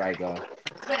turned the mic off.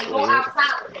 wait.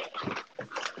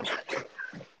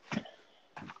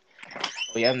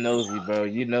 Oh yeah, I'm nosy, bro.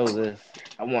 You know this.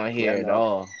 I want to Yeah, hear I it know.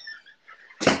 all.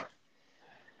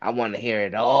 I want to hear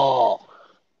it all.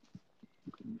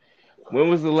 When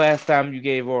was the last time you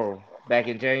gave oral? Back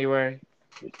in January?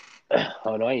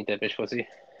 Oh no, I ain't that bitch pussy.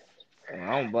 Oh,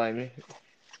 I don't blame you.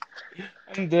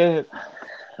 I'm dead.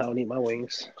 I don't need my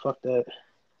wings. Fuck that.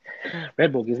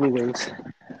 Red Bull gives me wings.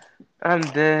 I'm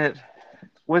dead.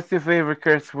 What's your favorite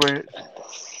curse word?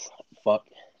 Fuck,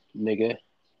 nigga,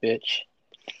 bitch.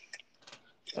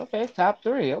 Okay, top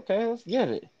three. Okay, let's get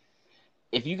it.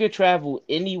 If you could travel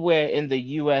anywhere in the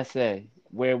USA,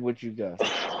 where would you go?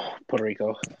 Puerto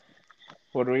Rico.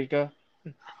 Puerto Rico?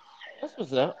 That's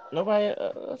what's up. Nobody.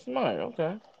 That's smart.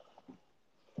 Okay.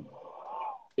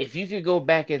 If you could go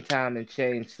back in time and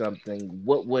change something,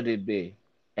 what would it be,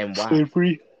 and why?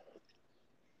 Slavery.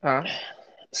 Huh?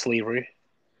 Slavery.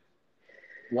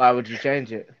 Why would you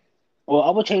change it? Well,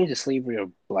 I would change the slavery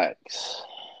of blacks.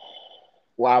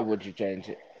 Why would you change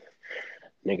it?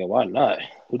 Nigga, why not?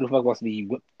 Who the fuck wants to be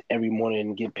whipped every morning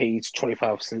and get paid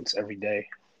 25 cents every day?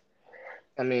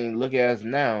 I mean, look at us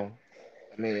now.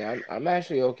 I mean, I'm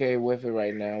actually okay with it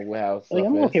right now with how I mean, stuff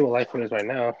I'm is. okay with life for this right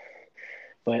now,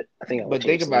 but I think I would But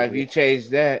think change about it, if you slavery. change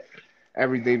that,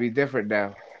 everything be different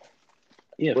now.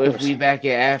 Yeah, of What if course. we back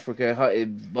in Africa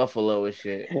hunting buffalo and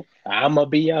shit? I'ma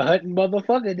be a hunting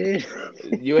motherfucker, dude.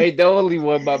 You ain't the only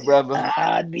one, my brother.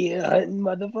 I'd be a hunting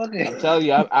I'm motherfucker. telling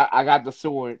you, I got the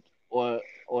sword or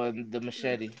the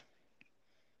machete.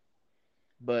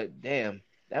 But damn,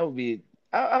 that would be.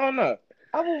 I don't know.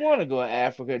 I would want to go to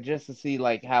Africa just to see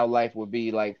like how life would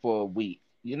be like for a week,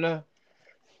 you know,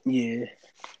 Yeah,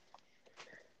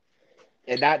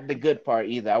 and not the good part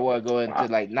either. I want to go into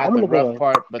like I not want the to go rough to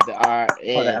part, but the art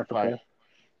part of and part. Africa.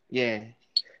 Yeah,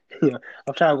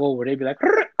 I'm trying to go over there. Be like,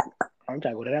 I'm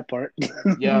trying to go to that part.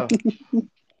 yo,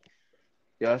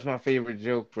 yo, that's my favorite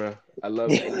joke, bro. I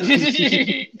love that.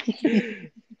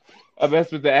 I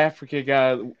mess with the African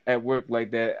guy at work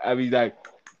like that. I mean, like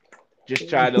just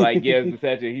trying to like get his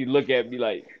attention. He look at me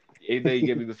like, and then he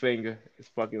give me the finger. It's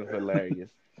fucking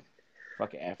hilarious.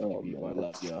 Fucking African Oh people, I man,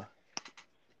 love y'all.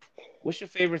 What's your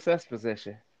favorite sex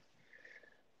position?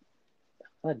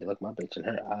 I had to look my bitch in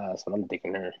her eyes when I'm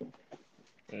thinking her.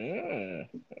 Mm,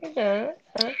 okay,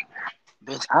 okay.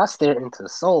 Bitch, I stare into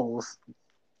souls.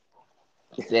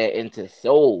 Set into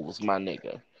souls, my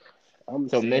nigga. I'm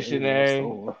So staring into your missionary,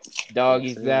 soul. Yes,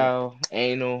 doggy sir. style,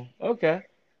 anal. Okay.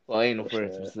 Well, anal Yes,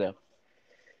 first for sir. stuff.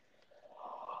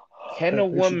 Can That a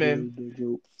missionary woman? ain't no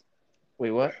joke.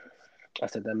 Wait, what? I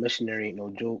said that missionary ain't no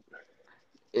joke.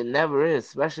 It never is,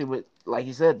 especially with like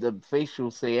you said, the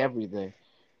facials say everything.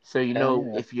 So you Hell know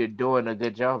yeah. if you're doing a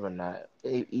good job or not.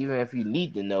 Even if you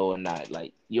need to know or not,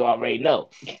 like you already know.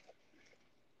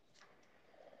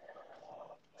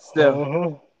 Still,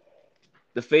 Uh-huh.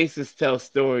 the faces tell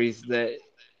stories that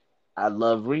I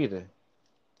love reading.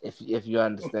 If you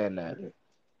understand that.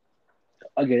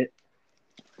 I get it.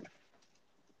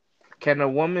 Can a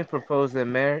woman propose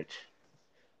in marriage?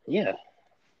 Yeah.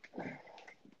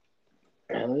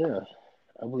 Hell yeah.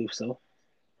 I believe so.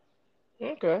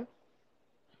 Okay.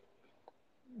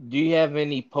 Do you have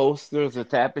any posters or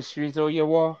tapestries on your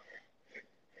wall?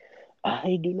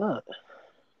 I do not.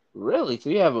 Really? So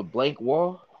you have a blank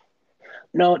wall?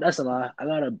 No, that's a lie. I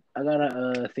got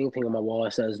a thing on my wall.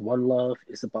 It says one love.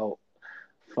 It's about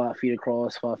 5 feet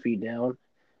across, 5 feet down,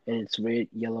 and it's red,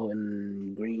 yellow,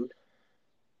 and green.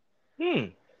 Hmm.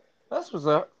 That's what's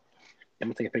up. I'm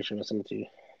gonna take a picture and send it to you.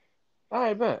 All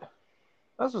right, bet.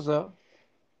 That's what's up.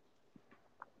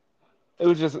 It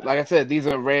was just like I said, these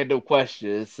are random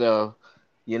questions. So,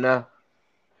 you know,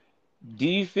 do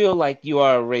you feel like you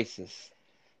are a racist?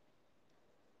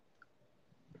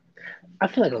 I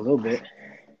feel like a little bit.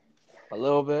 A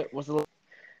little bit? What's a little?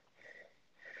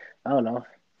 I don't know.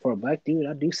 For a black dude,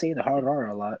 I do say the hard R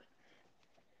a lot.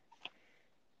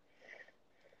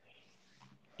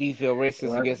 Do you feel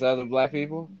racist What? against other black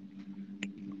people?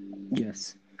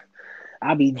 Yes.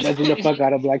 I be judging the fuck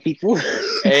out of black people.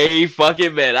 Hey,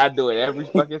 fucking man, I do it every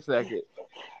fucking second.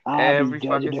 I be Every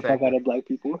judging fucking the fuck out second. of black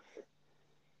people.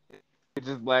 It's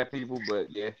just black people, but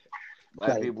yeah,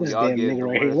 black Like people, this y'all damn get nigga the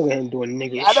right here. worst. Look at him doing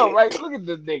nigga I know, shit. right? Look at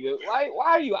this nigga. Why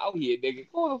are you out here, nigga?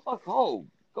 Go the fuck home.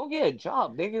 Go get a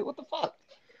job, nigga. What the fuck?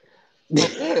 Oh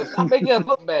damn, stop making us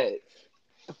look bad.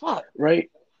 The fuck? Right?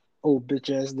 Old bitch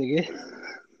ass nigga.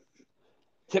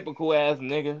 Typical ass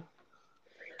nigga.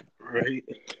 Right.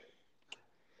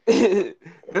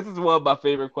 This is one of my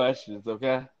favorite questions,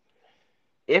 okay?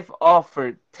 If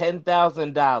offered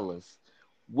 $10,000,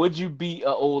 would you beat an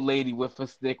old lady with a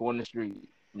stick on the street?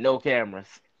 No cameras.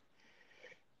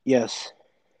 Yes.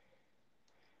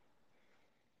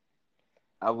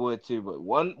 I would too, but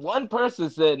one person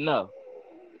said no.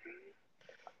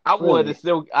 I would have Really?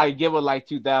 still I give her like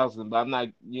 2,000, but I'm not,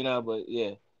 but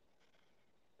yeah.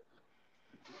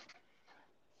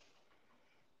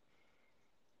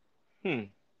 Hmm.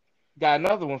 Got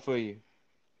another one for you.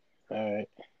 All right.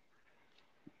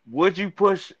 Would you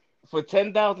push for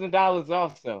 $10,000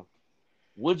 also?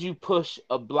 Would you push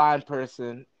a blind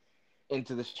person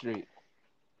into the street?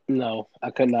 No,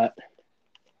 I could not.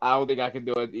 I don't think I can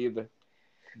do it either.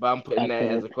 But I'm putting I that as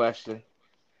couldn't. a question.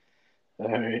 All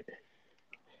right.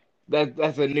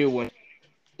 That's a new one.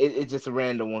 It's just a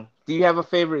random one. Do you have a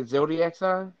favorite zodiac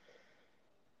sign?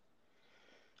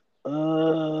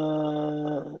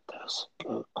 That's a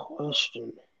good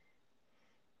question.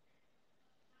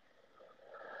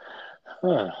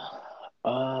 Huh.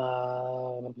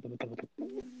 I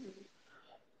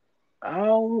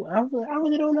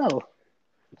really don't know.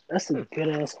 That's a Hmm. good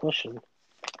ass question.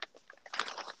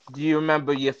 Do you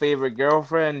remember your favorite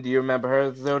girlfriend? Do you remember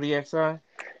her zodiac sign?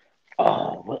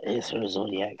 Oh, what is her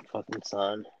zodiac fucking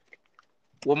sign?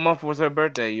 What month was her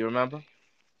birthday? You remember?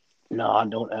 No, I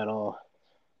don't at all.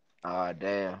 Ah,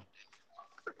 damn.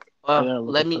 I gotta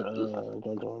look Let up me her.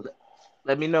 Don't.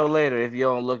 let me know later if you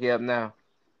don't look it up now.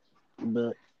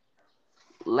 But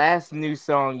Last new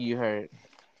song you heard.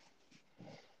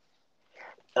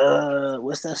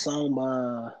 what's that song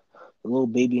by Lil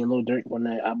Baby and Lil Durk when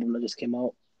that album that just came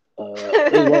out?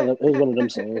 It was one of them. It was one of them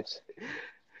songs.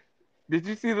 Did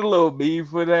you see the little meme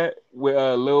for that with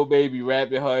Lil Baby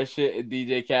rapping hard shit and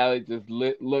DJ Khaled just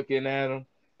looking at him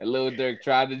and Lil Durk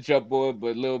tried to jump on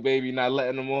but Lil Baby not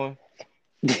letting him on?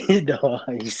 No,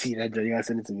 you see that? You gotta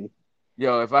send it to me.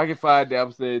 Yo, if I can find that,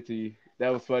 I'm saying it to you.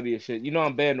 That was funny as shit. You know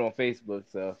I'm banned on Facebook,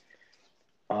 so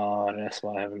Oh, that's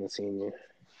why I haven't seen you.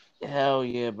 hell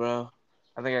yeah, bro.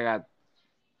 I think I got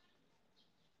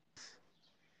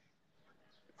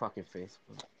fucking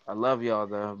Facebook. I love y'all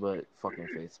though, but fucking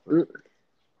Facebook.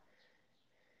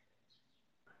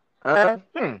 Mm,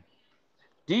 Hmm.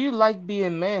 Do you like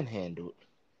being manhandled?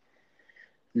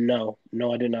 no,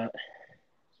 no, I did not.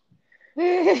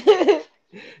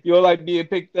 You don't like being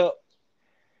picked up?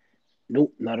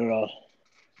 Nope, not at all.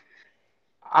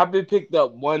 I've been picked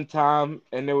up one time,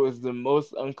 and it was the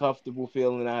most uncomfortable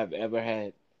feeling I've ever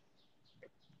had.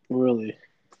 Really?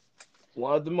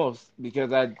 One of the most,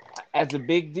 because as a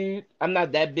big dude, I'm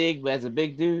not that big, but as a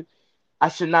big dude, I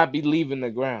should not be leaving the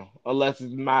ground unless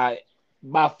it's my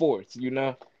force, you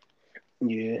know.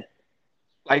 Yeah.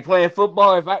 Like playing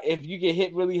football, if you get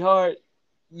hit really hard,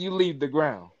 you leave the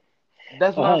ground.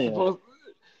 That's Oh what hell I'm yeah. supposed.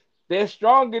 There's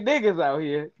stronger niggas out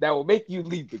here that will make you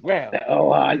leave the ground,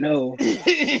 Oh, I know.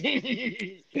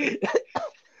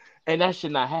 and that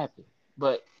should not happen.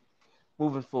 But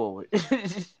moving forward,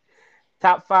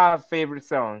 top five favorite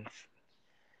songs.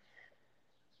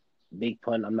 Big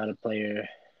pun. I'm not a player.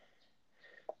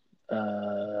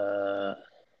 Uh,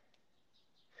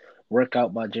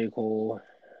 Workout by J Cole.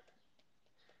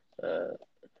 Uh,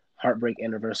 Heartbreak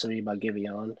Anniversary by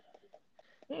Giveon.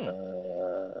 Hmm.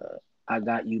 Uh, I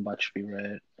Got You by Trippie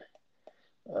Red.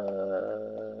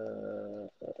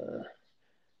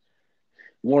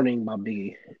 Warning by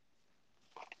Biggie.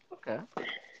 Okay.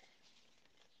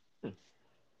 Hmm.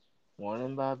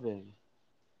 Morning by Baby.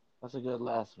 That's a good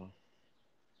last one.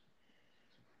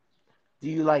 Do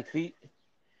you like feet?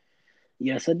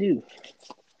 Yes, I do.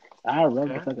 I rub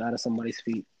the Okay. fuck out of somebody's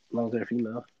feet, as long as they're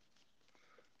female.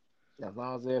 As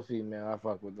long as they're female, I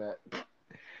fuck with that.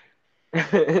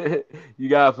 You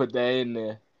gotta put that in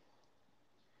there.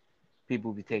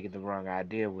 People be taking the wrong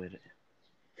idea with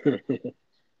it.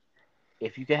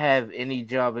 If you could have any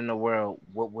job in the world,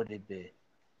 what would it be?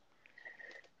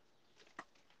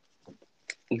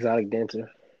 Exotic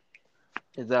dancer.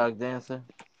 Exotic dancer?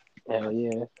 Hell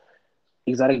yeah.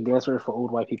 Exotic dancer for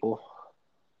old white people.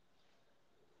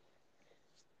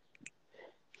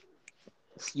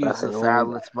 I Excuse say the old.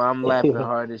 silence, but I'm laughing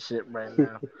hard as shit right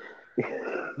now.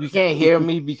 You can't hear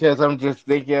me because I'm just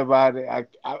thinking about it.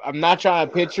 I'm not trying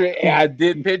to picture it, and I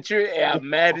did picture it, and I'm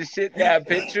mad as shit that I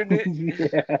pictured it.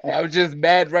 And I'm just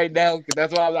mad right now because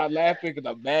that's why I'm not laughing because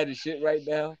I'm mad as shit right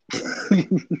now.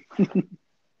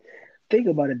 Think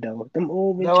about it though. Them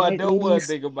old No, rich I white don't want to ladies.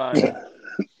 think about it.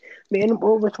 Man, them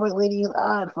old rich white ladies,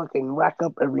 I'd fucking whack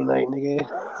up every night, nigga.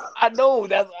 I know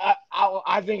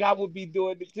I think I would be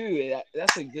doing it too.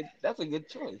 That's a good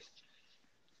choice.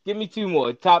 Give me two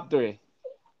more. Top three.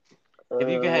 If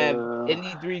you could have Uh,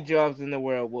 any three jobs in the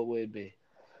world, what would it be?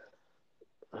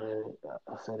 I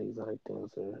said exotic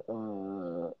dancer.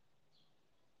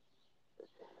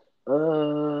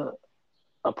 Uh,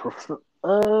 a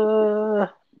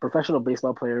professional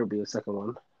baseball player would be a second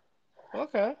one.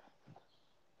 Okay.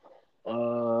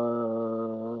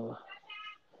 Uh,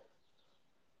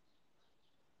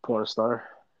 Porn star,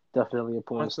 definitely a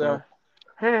porn Porn star.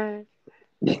 star.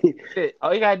 Hey. Shit.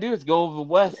 All you gotta do is go over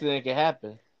west and it can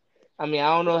happen. I mean,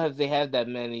 I don't know if they have that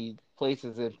many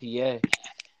places in PA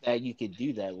that you could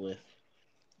do that with.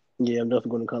 Yeah, I'm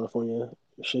definitely going to California,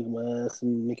 shaking my ass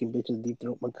and making bitches deep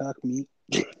throat my cock meat.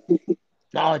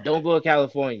 No, don't go to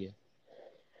California.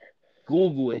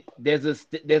 Google it. There's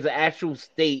an actual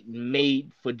state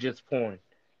made for just porn,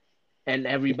 and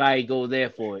everybody go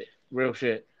there for it. Real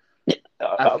shit. I'm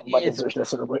about to It's search that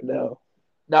shit up right now.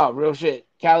 no real shit.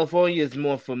 California is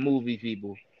more for movie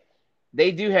people.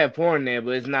 They do have porn there,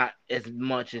 but it's not as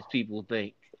much as people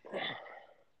think.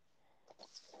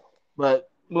 But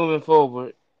moving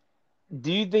forward,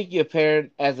 do you think your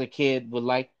parent as a kid would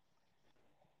like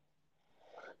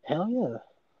you? Hell yeah.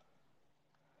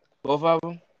 Both of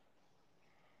them?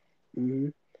 Hmm.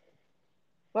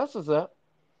 That's what's up.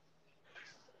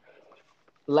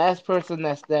 Last person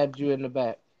that stabbed you in the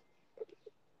back.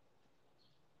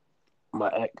 My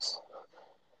ex,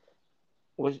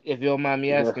 What, if you don't mind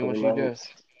me asking, what definitely she my do? ex.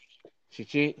 She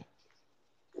cheat?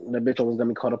 That bitch almost got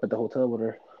me caught up at the hotel with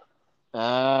her.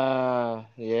 Ah,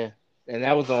 yeah. And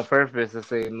that was on purpose, it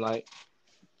seemed like.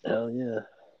 Hell yeah.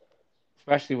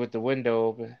 Especially with the window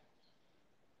open.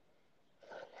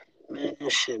 Man,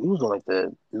 shit, we was on like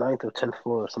the ninth or 10th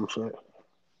floor or some shit.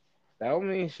 That don't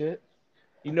mean shit.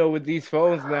 You know, with these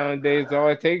phones nowadays, all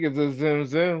it takes is a zoom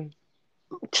zoom.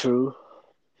 True.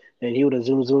 And he would have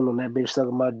zoomed on that bitch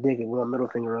sucking my dick and with my middle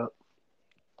finger up.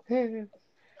 With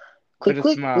Click, a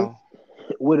click. smile.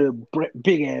 With a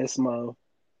big ass smile.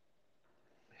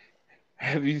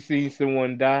 Have you seen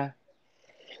someone die?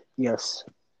 Yes.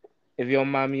 If you don't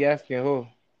mind me asking, who?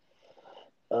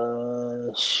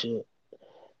 Shit.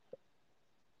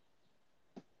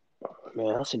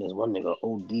 Man, I seen this one nigga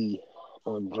OD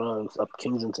on drugs up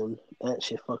Kensington. That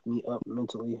shit fucked me up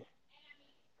mentally.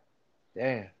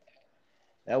 Damn,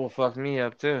 that would fuck me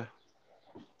up too.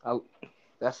 I,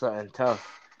 that's something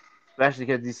tough. Especially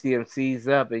because you see them seize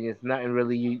up and it's nothing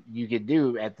really you could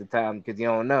do at the time because you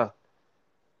don't know.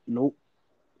 Nope.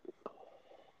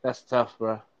 That's tough,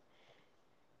 bro.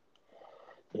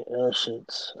 Yeah, that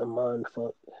shit's a mind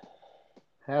fuck.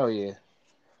 Hell yeah.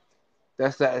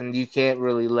 That's something you can't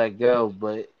really let go,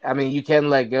 but I mean, you can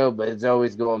let go, but it's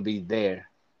always going to be there.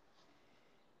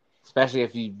 Especially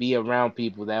if you be around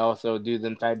people that also do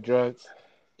them type drugs,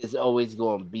 it's always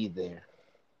going to be there.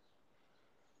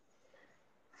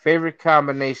 Favorite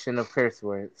combination of curse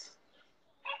words?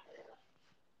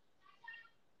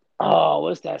 Oh,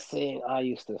 what's that saying I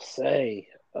used to say?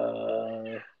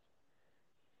 Uh,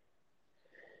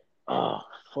 oh,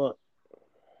 fuck.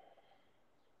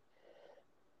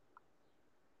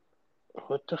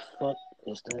 What the fuck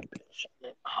is that bitch?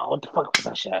 Oh, what the fuck was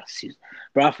that shit? Excuse,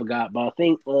 bro, I forgot. But I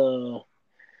think, bitch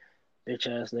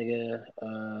ass nigga,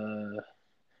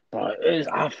 bro,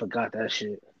 I forgot that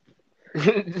shit.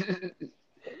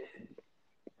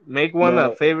 Make one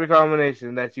up. But Favorite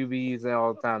combination that you be using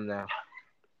all the time now.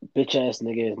 bitch ass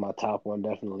nigga is my top one,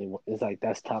 definitely. It's like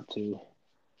that's top two.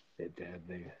 That damn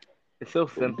nigga. It's so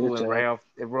simple Bitch and right ass. off.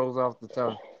 It rolls off the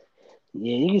tongue.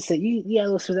 Yeah, you can say you got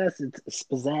a little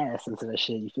spazzass into that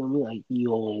shit. You feel me? Like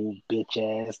yo,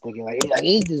 bitch ass nigga. Like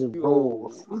it just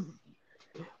rolls. Yo,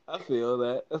 I feel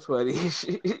that. That's funny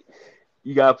shit.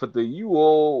 You gotta put the you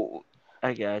old.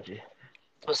 I got you.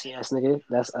 Pussy ass nigga.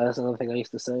 That's another thing I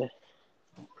used to say.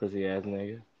 Pussy ass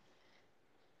nigga.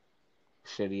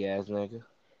 Shitty ass nigga.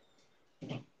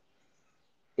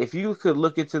 If you could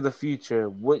look into the future,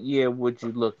 what year would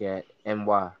you look at and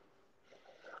why?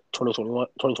 2021,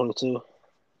 2022.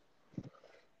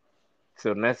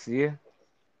 So next year?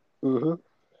 Mm-hmm.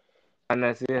 Why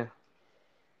next year?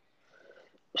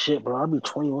 Shit, bro. I'll be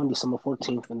 21 December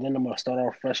 14th, and then I'm gonna start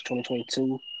off fresh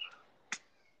 2022,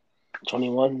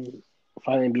 21.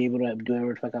 Finally be able to do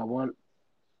whatever the fuck I want.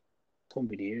 It's gonna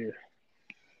be the year.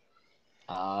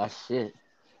 Ah shit.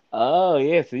 Oh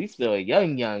yeah, so you still a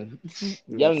young. Yes,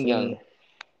 young sir. young.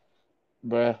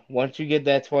 Bruh. Once you get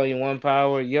that 21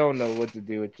 power, you don't know what to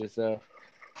do with yourself.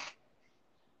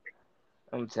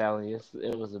 I'm telling you,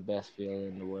 it was the best feeling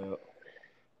in the world.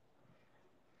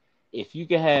 If you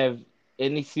could have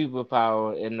any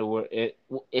superpower in the world,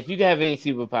 if you could have any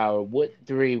superpower, what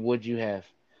three would you have?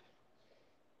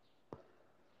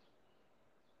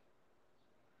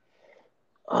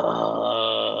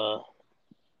 Uh,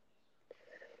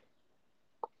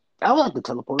 I would like to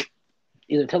teleport.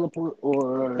 Either teleport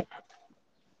or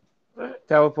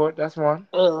Teleport, that's one.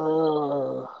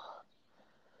 uh,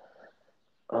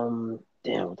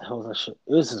 damn, what the hell was that shit?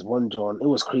 It was this one John. It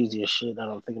was crazy as shit. Now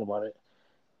that I'm thinking about it.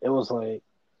 It was like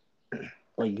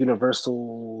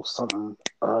universal something.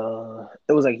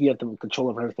 It was like you have the control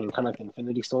of everything, kind of like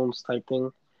Infinity Stones type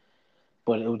thing.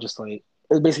 But it was just like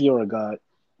it's basically you're a god.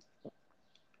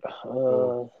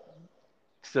 Oh, Uh,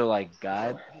 still like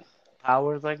God.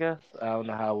 powers, I guess. I don't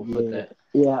know how we'll put Yeah, that.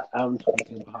 yeah. I'm trying to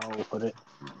think about how I put it.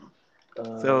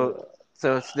 So Uh,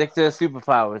 so stick to the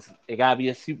superpowers. It gotta be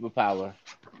a superpower.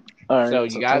 all So right.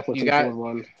 you So got you teleportation got was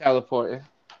one. teleporting.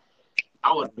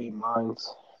 I would be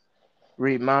mines.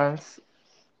 Read minds.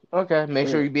 Okay. Make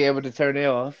sure Yeah. you be able to turn it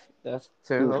off. That's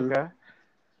two. Mm-hmm. Okay.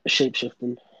 Shape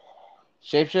shifting.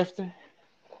 Shapeshifter.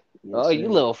 Yes, Oh, you sir.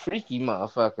 little freaky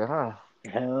motherfucker, huh?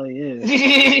 Hell yeah.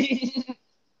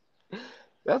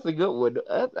 That's a good one.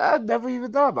 I never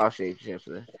even thought about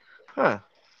shapeshifter. Huh.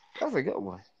 That's a good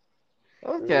one.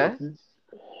 Okay. Hmm.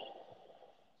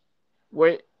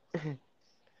 Wait.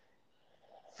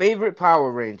 Favorite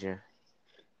Power Ranger?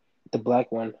 The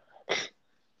black one.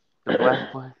 The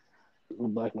black one. The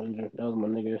Black Ranger. That was my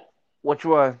nigga. Which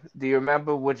one? Do you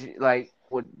remember which like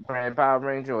what brand Power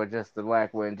Ranger or just the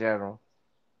black one in general?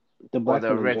 The Or black the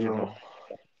one in general. original?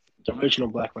 The original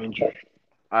Black Ranger.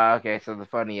 Okay, so the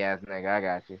funny ass nigga. I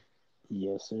got you.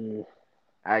 Yes, sir.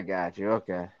 I got you.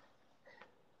 Okay.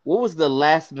 What was the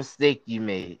last mistake you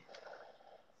made?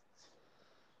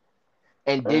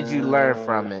 And did you learn Uh,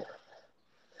 from it?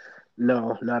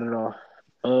 no, not at all.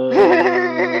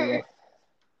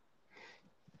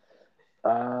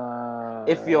 Uh,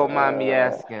 If you don't mind me uh,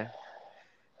 asking.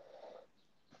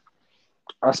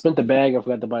 I spent the bag. I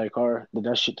forgot to buy a car. Did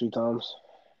that shit 3 times.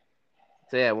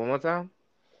 Say that one more time.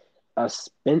 I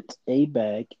spent a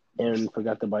bag and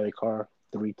forgot to buy a car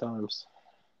 3 times.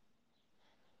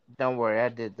 Don't worry, I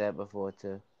did that before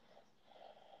too.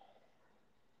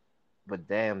 But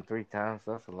damn, 3 times,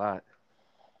 that's a lot.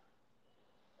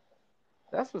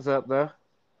 That's what's up though.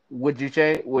 Would you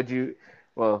change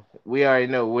well, we already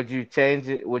know. Would you change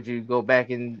it? Would you go back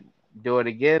and do it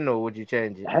again or would you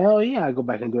change it? Hell yeah, I go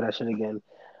back and do that shit again.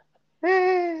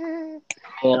 My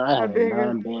And I had nigga.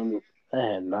 9 bands. I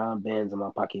had 9 bands in my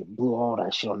pocket. Blew all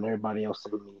that shit on everybody else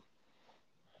in me.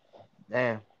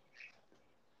 Damn.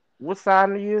 What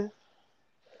sign are you?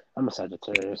 I'm a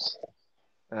Sagittarius.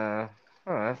 Uh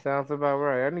that sounds about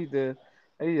right. I need to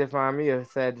find me a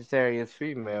Sagittarius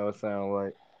female, it sound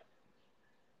like.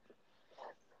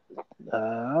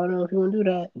 I don't know if you want to do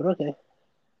that, but okay.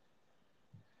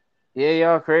 Yeah,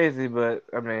 y'all crazy, but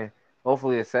I mean,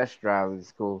 hopefully a sex drive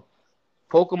is cool.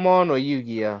 Pokemon or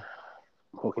Yu-Gi-Oh?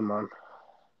 Pokemon.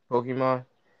 Pokemon?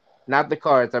 Not the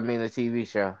cards, I mean the TV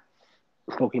show.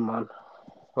 Pokemon.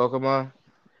 Pokemon?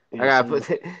 I Yes, gotta sir. put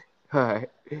it. Alright.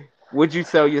 Would you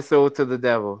sell your soul to the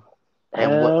devil?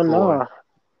 And what Hell for? no.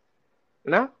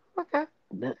 No? Okay.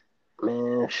 That,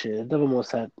 man, shit. The devil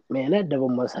must have. Man, that devil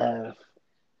must have.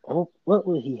 Oh, what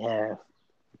would he have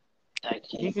that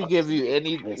He he could wants give to you get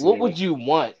any. convince What me would with? you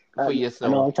want I, for your I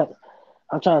know. soul?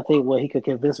 I'm trying to think what he could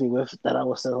convince me with that I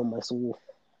would sell him my soul.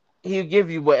 He'll give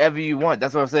you whatever you want.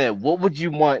 That's what I'm saying. What would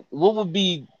you want? What would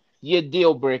be your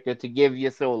deal breaker to give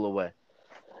your soul away?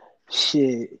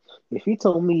 Shit. If he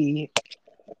told me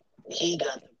he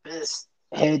got the best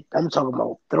head, I'm talking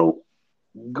about throat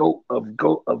goat of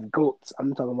goats.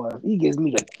 I'm talking about if he gives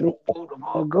me the throat goat of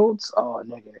all goats. Oh,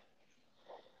 nigga.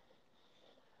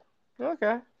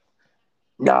 Okay.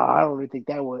 Nah, I don't really think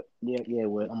that would. Yeah, yeah, it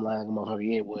would. I'm lying, motherfucker.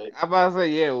 Yeah, it would. I'm about to say,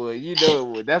 yeah, well, you know it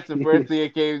would. That's the first thing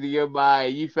that came to your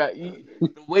mind. You felt the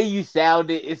way you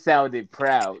sounded, it sounded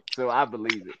proud. So I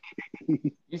believe it.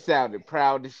 You sounded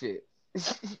proud as shit.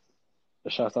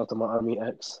 Shouts out to my army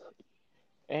ex.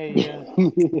 Hey,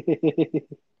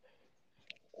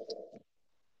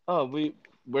 oh,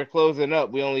 we're closing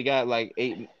up. We only got like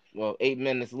 8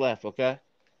 minutes left. Okay.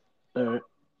 Alright,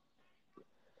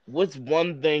 What's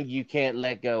one thing you can't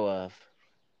let go of?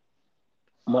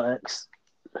 my ex.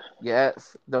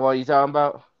 Yes, the one you talking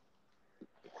about.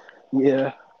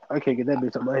 Yeah, I can't get that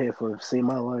bitch out my head for seeing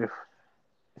my life.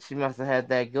 She must have had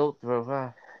that goat throat,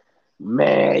 huh?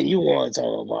 Man, you want to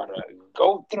talk about a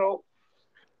goat throat?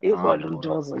 It was Oh one of them boy,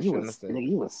 joints where I you shouldn't have was said nigga, that.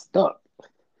 you was stuck.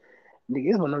 Nigga,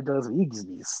 it's one of them joints where you just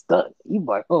be stuck. You be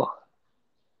like, oh,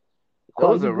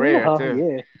 Those quality are blue, rare huh? too.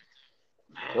 Yeah,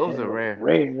 Those are hell, rare.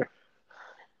 rare.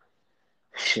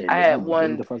 Shit, I nigga, I had be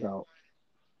getting one. the fuck out.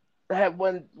 I had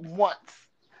one once,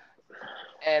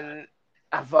 and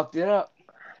I fucked it up.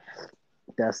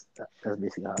 That's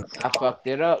basically how I fucked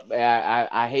it up.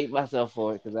 I hate myself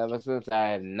for it because ever since I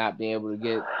have not been able to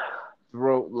get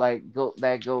throat like goat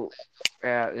that goat.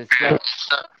 Yeah, it sucked.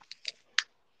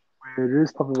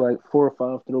 there's probably like 4 or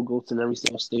 5 throat goats in every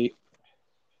single state.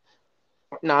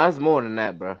 No, it's more than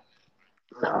that, bro.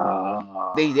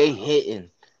 Nah, They hitting,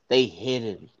 they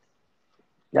hitting,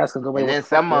 that's because nobody and wants then to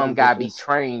fuck some the of other them gotta be bitches.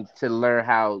 trained to learn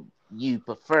how you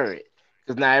prefer it.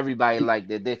 Cause not everybody like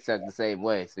their dick sucked the same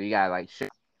way, so you gotta like show.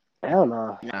 Hell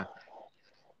no, Yeah,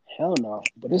 hell no.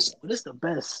 But it's the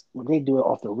best when they do it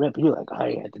off the rip. And you're like, I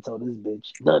ain't had to tell this bitch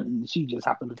nothing. She just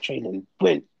hopped on the train and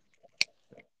went.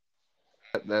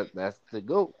 That's the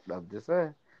goat. I'm just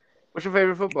saying. What's your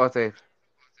favorite football team?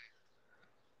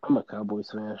 I'm a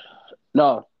Cowboys fan.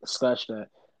 No, scratch that.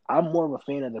 I'm more of a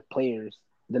fan of the players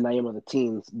than I am of the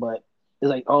teams. But it's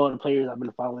like all the players I've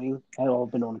been following have all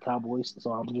been on the Cowboys,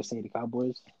 so I'm just saying the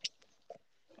Cowboys.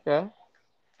 Okay.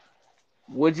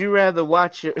 Would you rather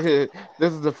watch your?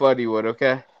 This is a funny one.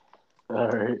 Okay. All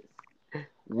right,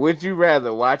 Would you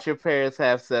rather watch your parents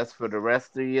have sex for the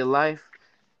rest of your life,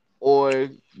 or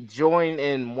join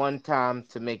in one time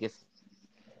to make it?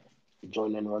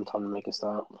 join in one time to make it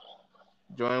stop.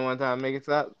 Join one time, make it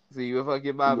stop. So you would fuck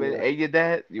your mom Yeah, and your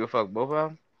dad. You would fuck both of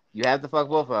them. You have to fuck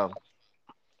both of them.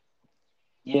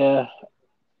 yeah,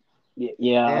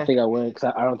 yeah. I Yeah. think I would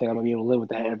because I don't think I'm gonna be able to live with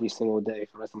that every single day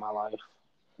for the rest of my life.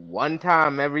 One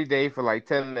time every day for like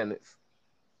 10 minutes.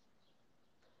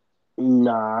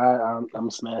 Nah, I'm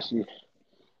smashing.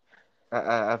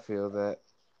 I feel that.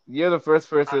 You're the first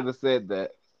person to say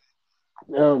that.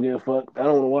 I don't give a fuck. I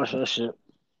don't want to watch that shit.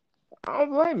 I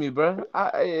don't blame you, bro.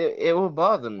 It would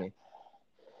bother me.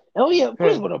 Oh yeah, of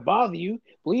course it's gonna bother you.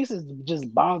 Police is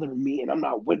just bothering me, and I'm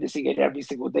not witnessing it every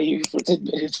single day for 10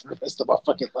 minutes for the rest of my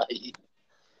fucking life.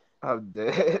 I'm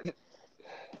dead.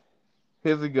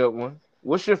 Here's a good one.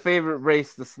 What's your favorite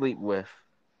race to sleep with?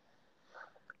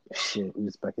 Shit,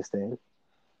 Uzbekistan.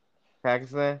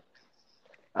 Pakistan?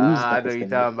 I know you Uzbekistan.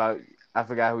 talking about. I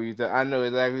forgot who you talking. I know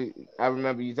exactly. I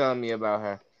remember you telling me about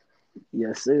her.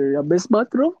 Yes, sir. I miss my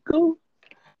throat. Go.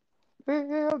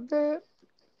 Yeah, I'm dead.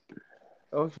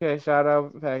 Okay, shout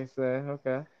out Pakistan.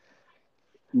 Okay.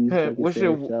 What's Uzbekistan.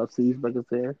 your? Shout out to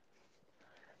Uzbekistan.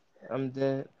 I'm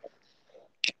dead.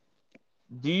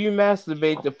 Do you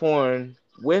masturbate to porn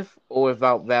with or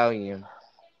without volume?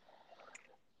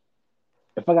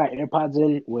 If I got AirPods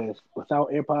in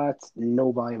without AirPods,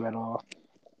 no volume at all.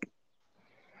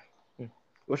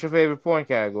 What's your favorite porn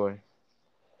category?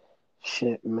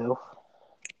 Shit, milf.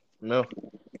 No.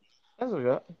 That's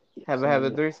okay. Yes, Have I had a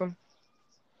sir. threesome?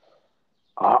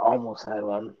 I almost had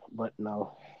one, but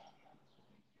no.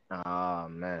 Oh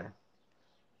man.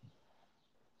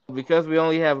 Because we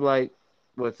only have like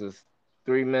what's this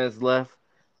 3 minutes left.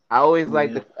 I always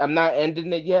like Yeah. the. I'm not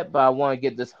ending it yet, but I want to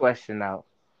get this question out.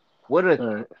 What are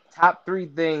All right. top three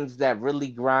things that really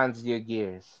grinds your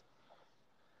gears?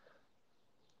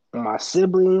 My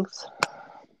siblings,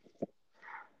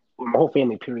 my whole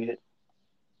family. Period.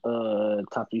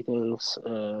 Top three things.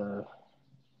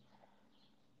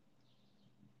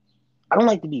 I don't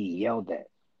like to be yelled at.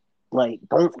 Like,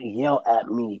 don't yell at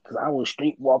me because I will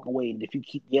straight walk away. And if you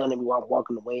keep yelling at me while I'm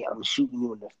walking away, I'm shooting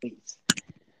you in the face.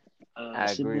 I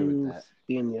agree with Siblings that.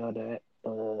 being yelled at.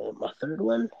 My third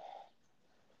one,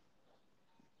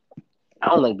 I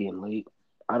don't like being late.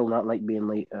 I do not like being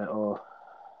late at all.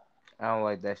 I don't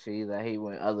like that shit either. I hate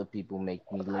when other people make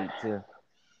me late too.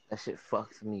 That shit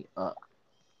fucks me up.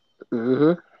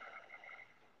 Hmm.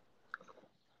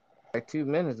 Like 2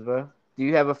 minutes, bro. Do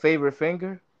you have a favorite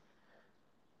finger?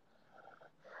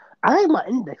 I like my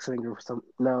index finger for some.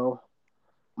 No,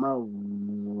 my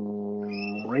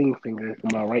ring finger for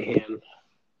my right hand.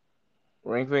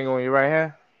 Ring finger on your right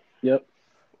hand? Yep,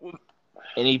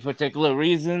 Any particular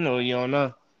reason, or you don't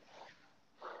know?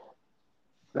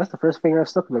 that's the first finger I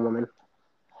stuck in a woman.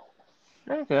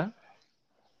 Okay.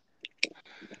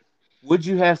 Would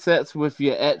you have sex with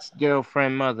your ex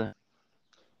girlfriend mother?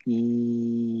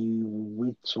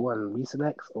 Which one, recent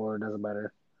X or doesn't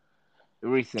matter?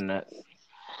 Recent ex.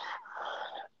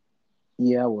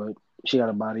 Yeah, I would. She got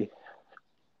a body.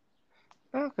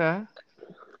 Okay.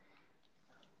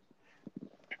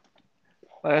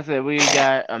 Like I said, we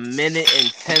got a minute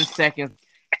and 10 seconds.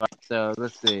 So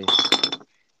let's see. All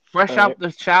Fresh right, out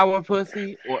the shower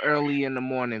pussy or early in the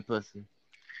morning pussy?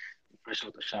 fresh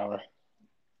out the shower.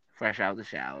 Fresh out the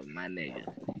shower, my nigga.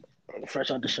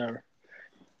 Fresh out the shower.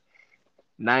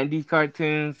 90s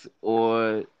cartoons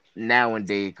or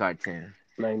nowadays cartoons?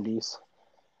 90s.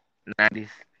 90s.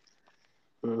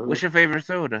 Mm-hmm. What's your favorite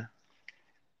soda?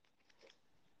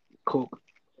 Coke.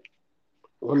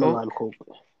 Lemon lime Coke.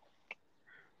 Coke.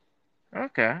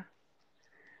 Okay.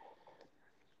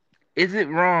 Is it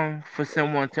wrong for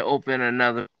someone to open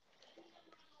another?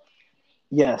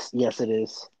 Yes, yes, it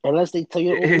is. Unless they tell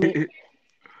you to open it,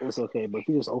 it's okay. But if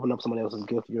you just open up somebody else's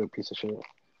gift, you're a piece of shit.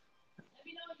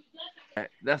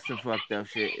 That's some fucked up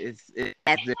shit. It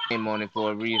has the name on it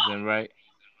for a reason, right?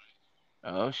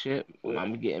 Oh shit,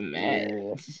 mama getting mad.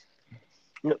 Yeah.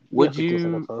 You Would have to kill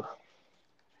yourself.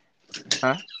 you?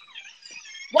 Huh?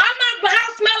 Why my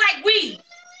house smell like weed?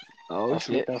 Oh I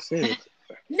smelled shit. downstairs.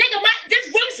 Nigga, this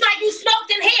room smell like you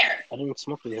smoked in here? I didn't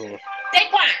smoke in here.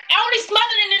 Thtnggaquan, I only smell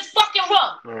it in this fucking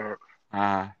room. Yeah.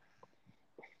 Uh-huh.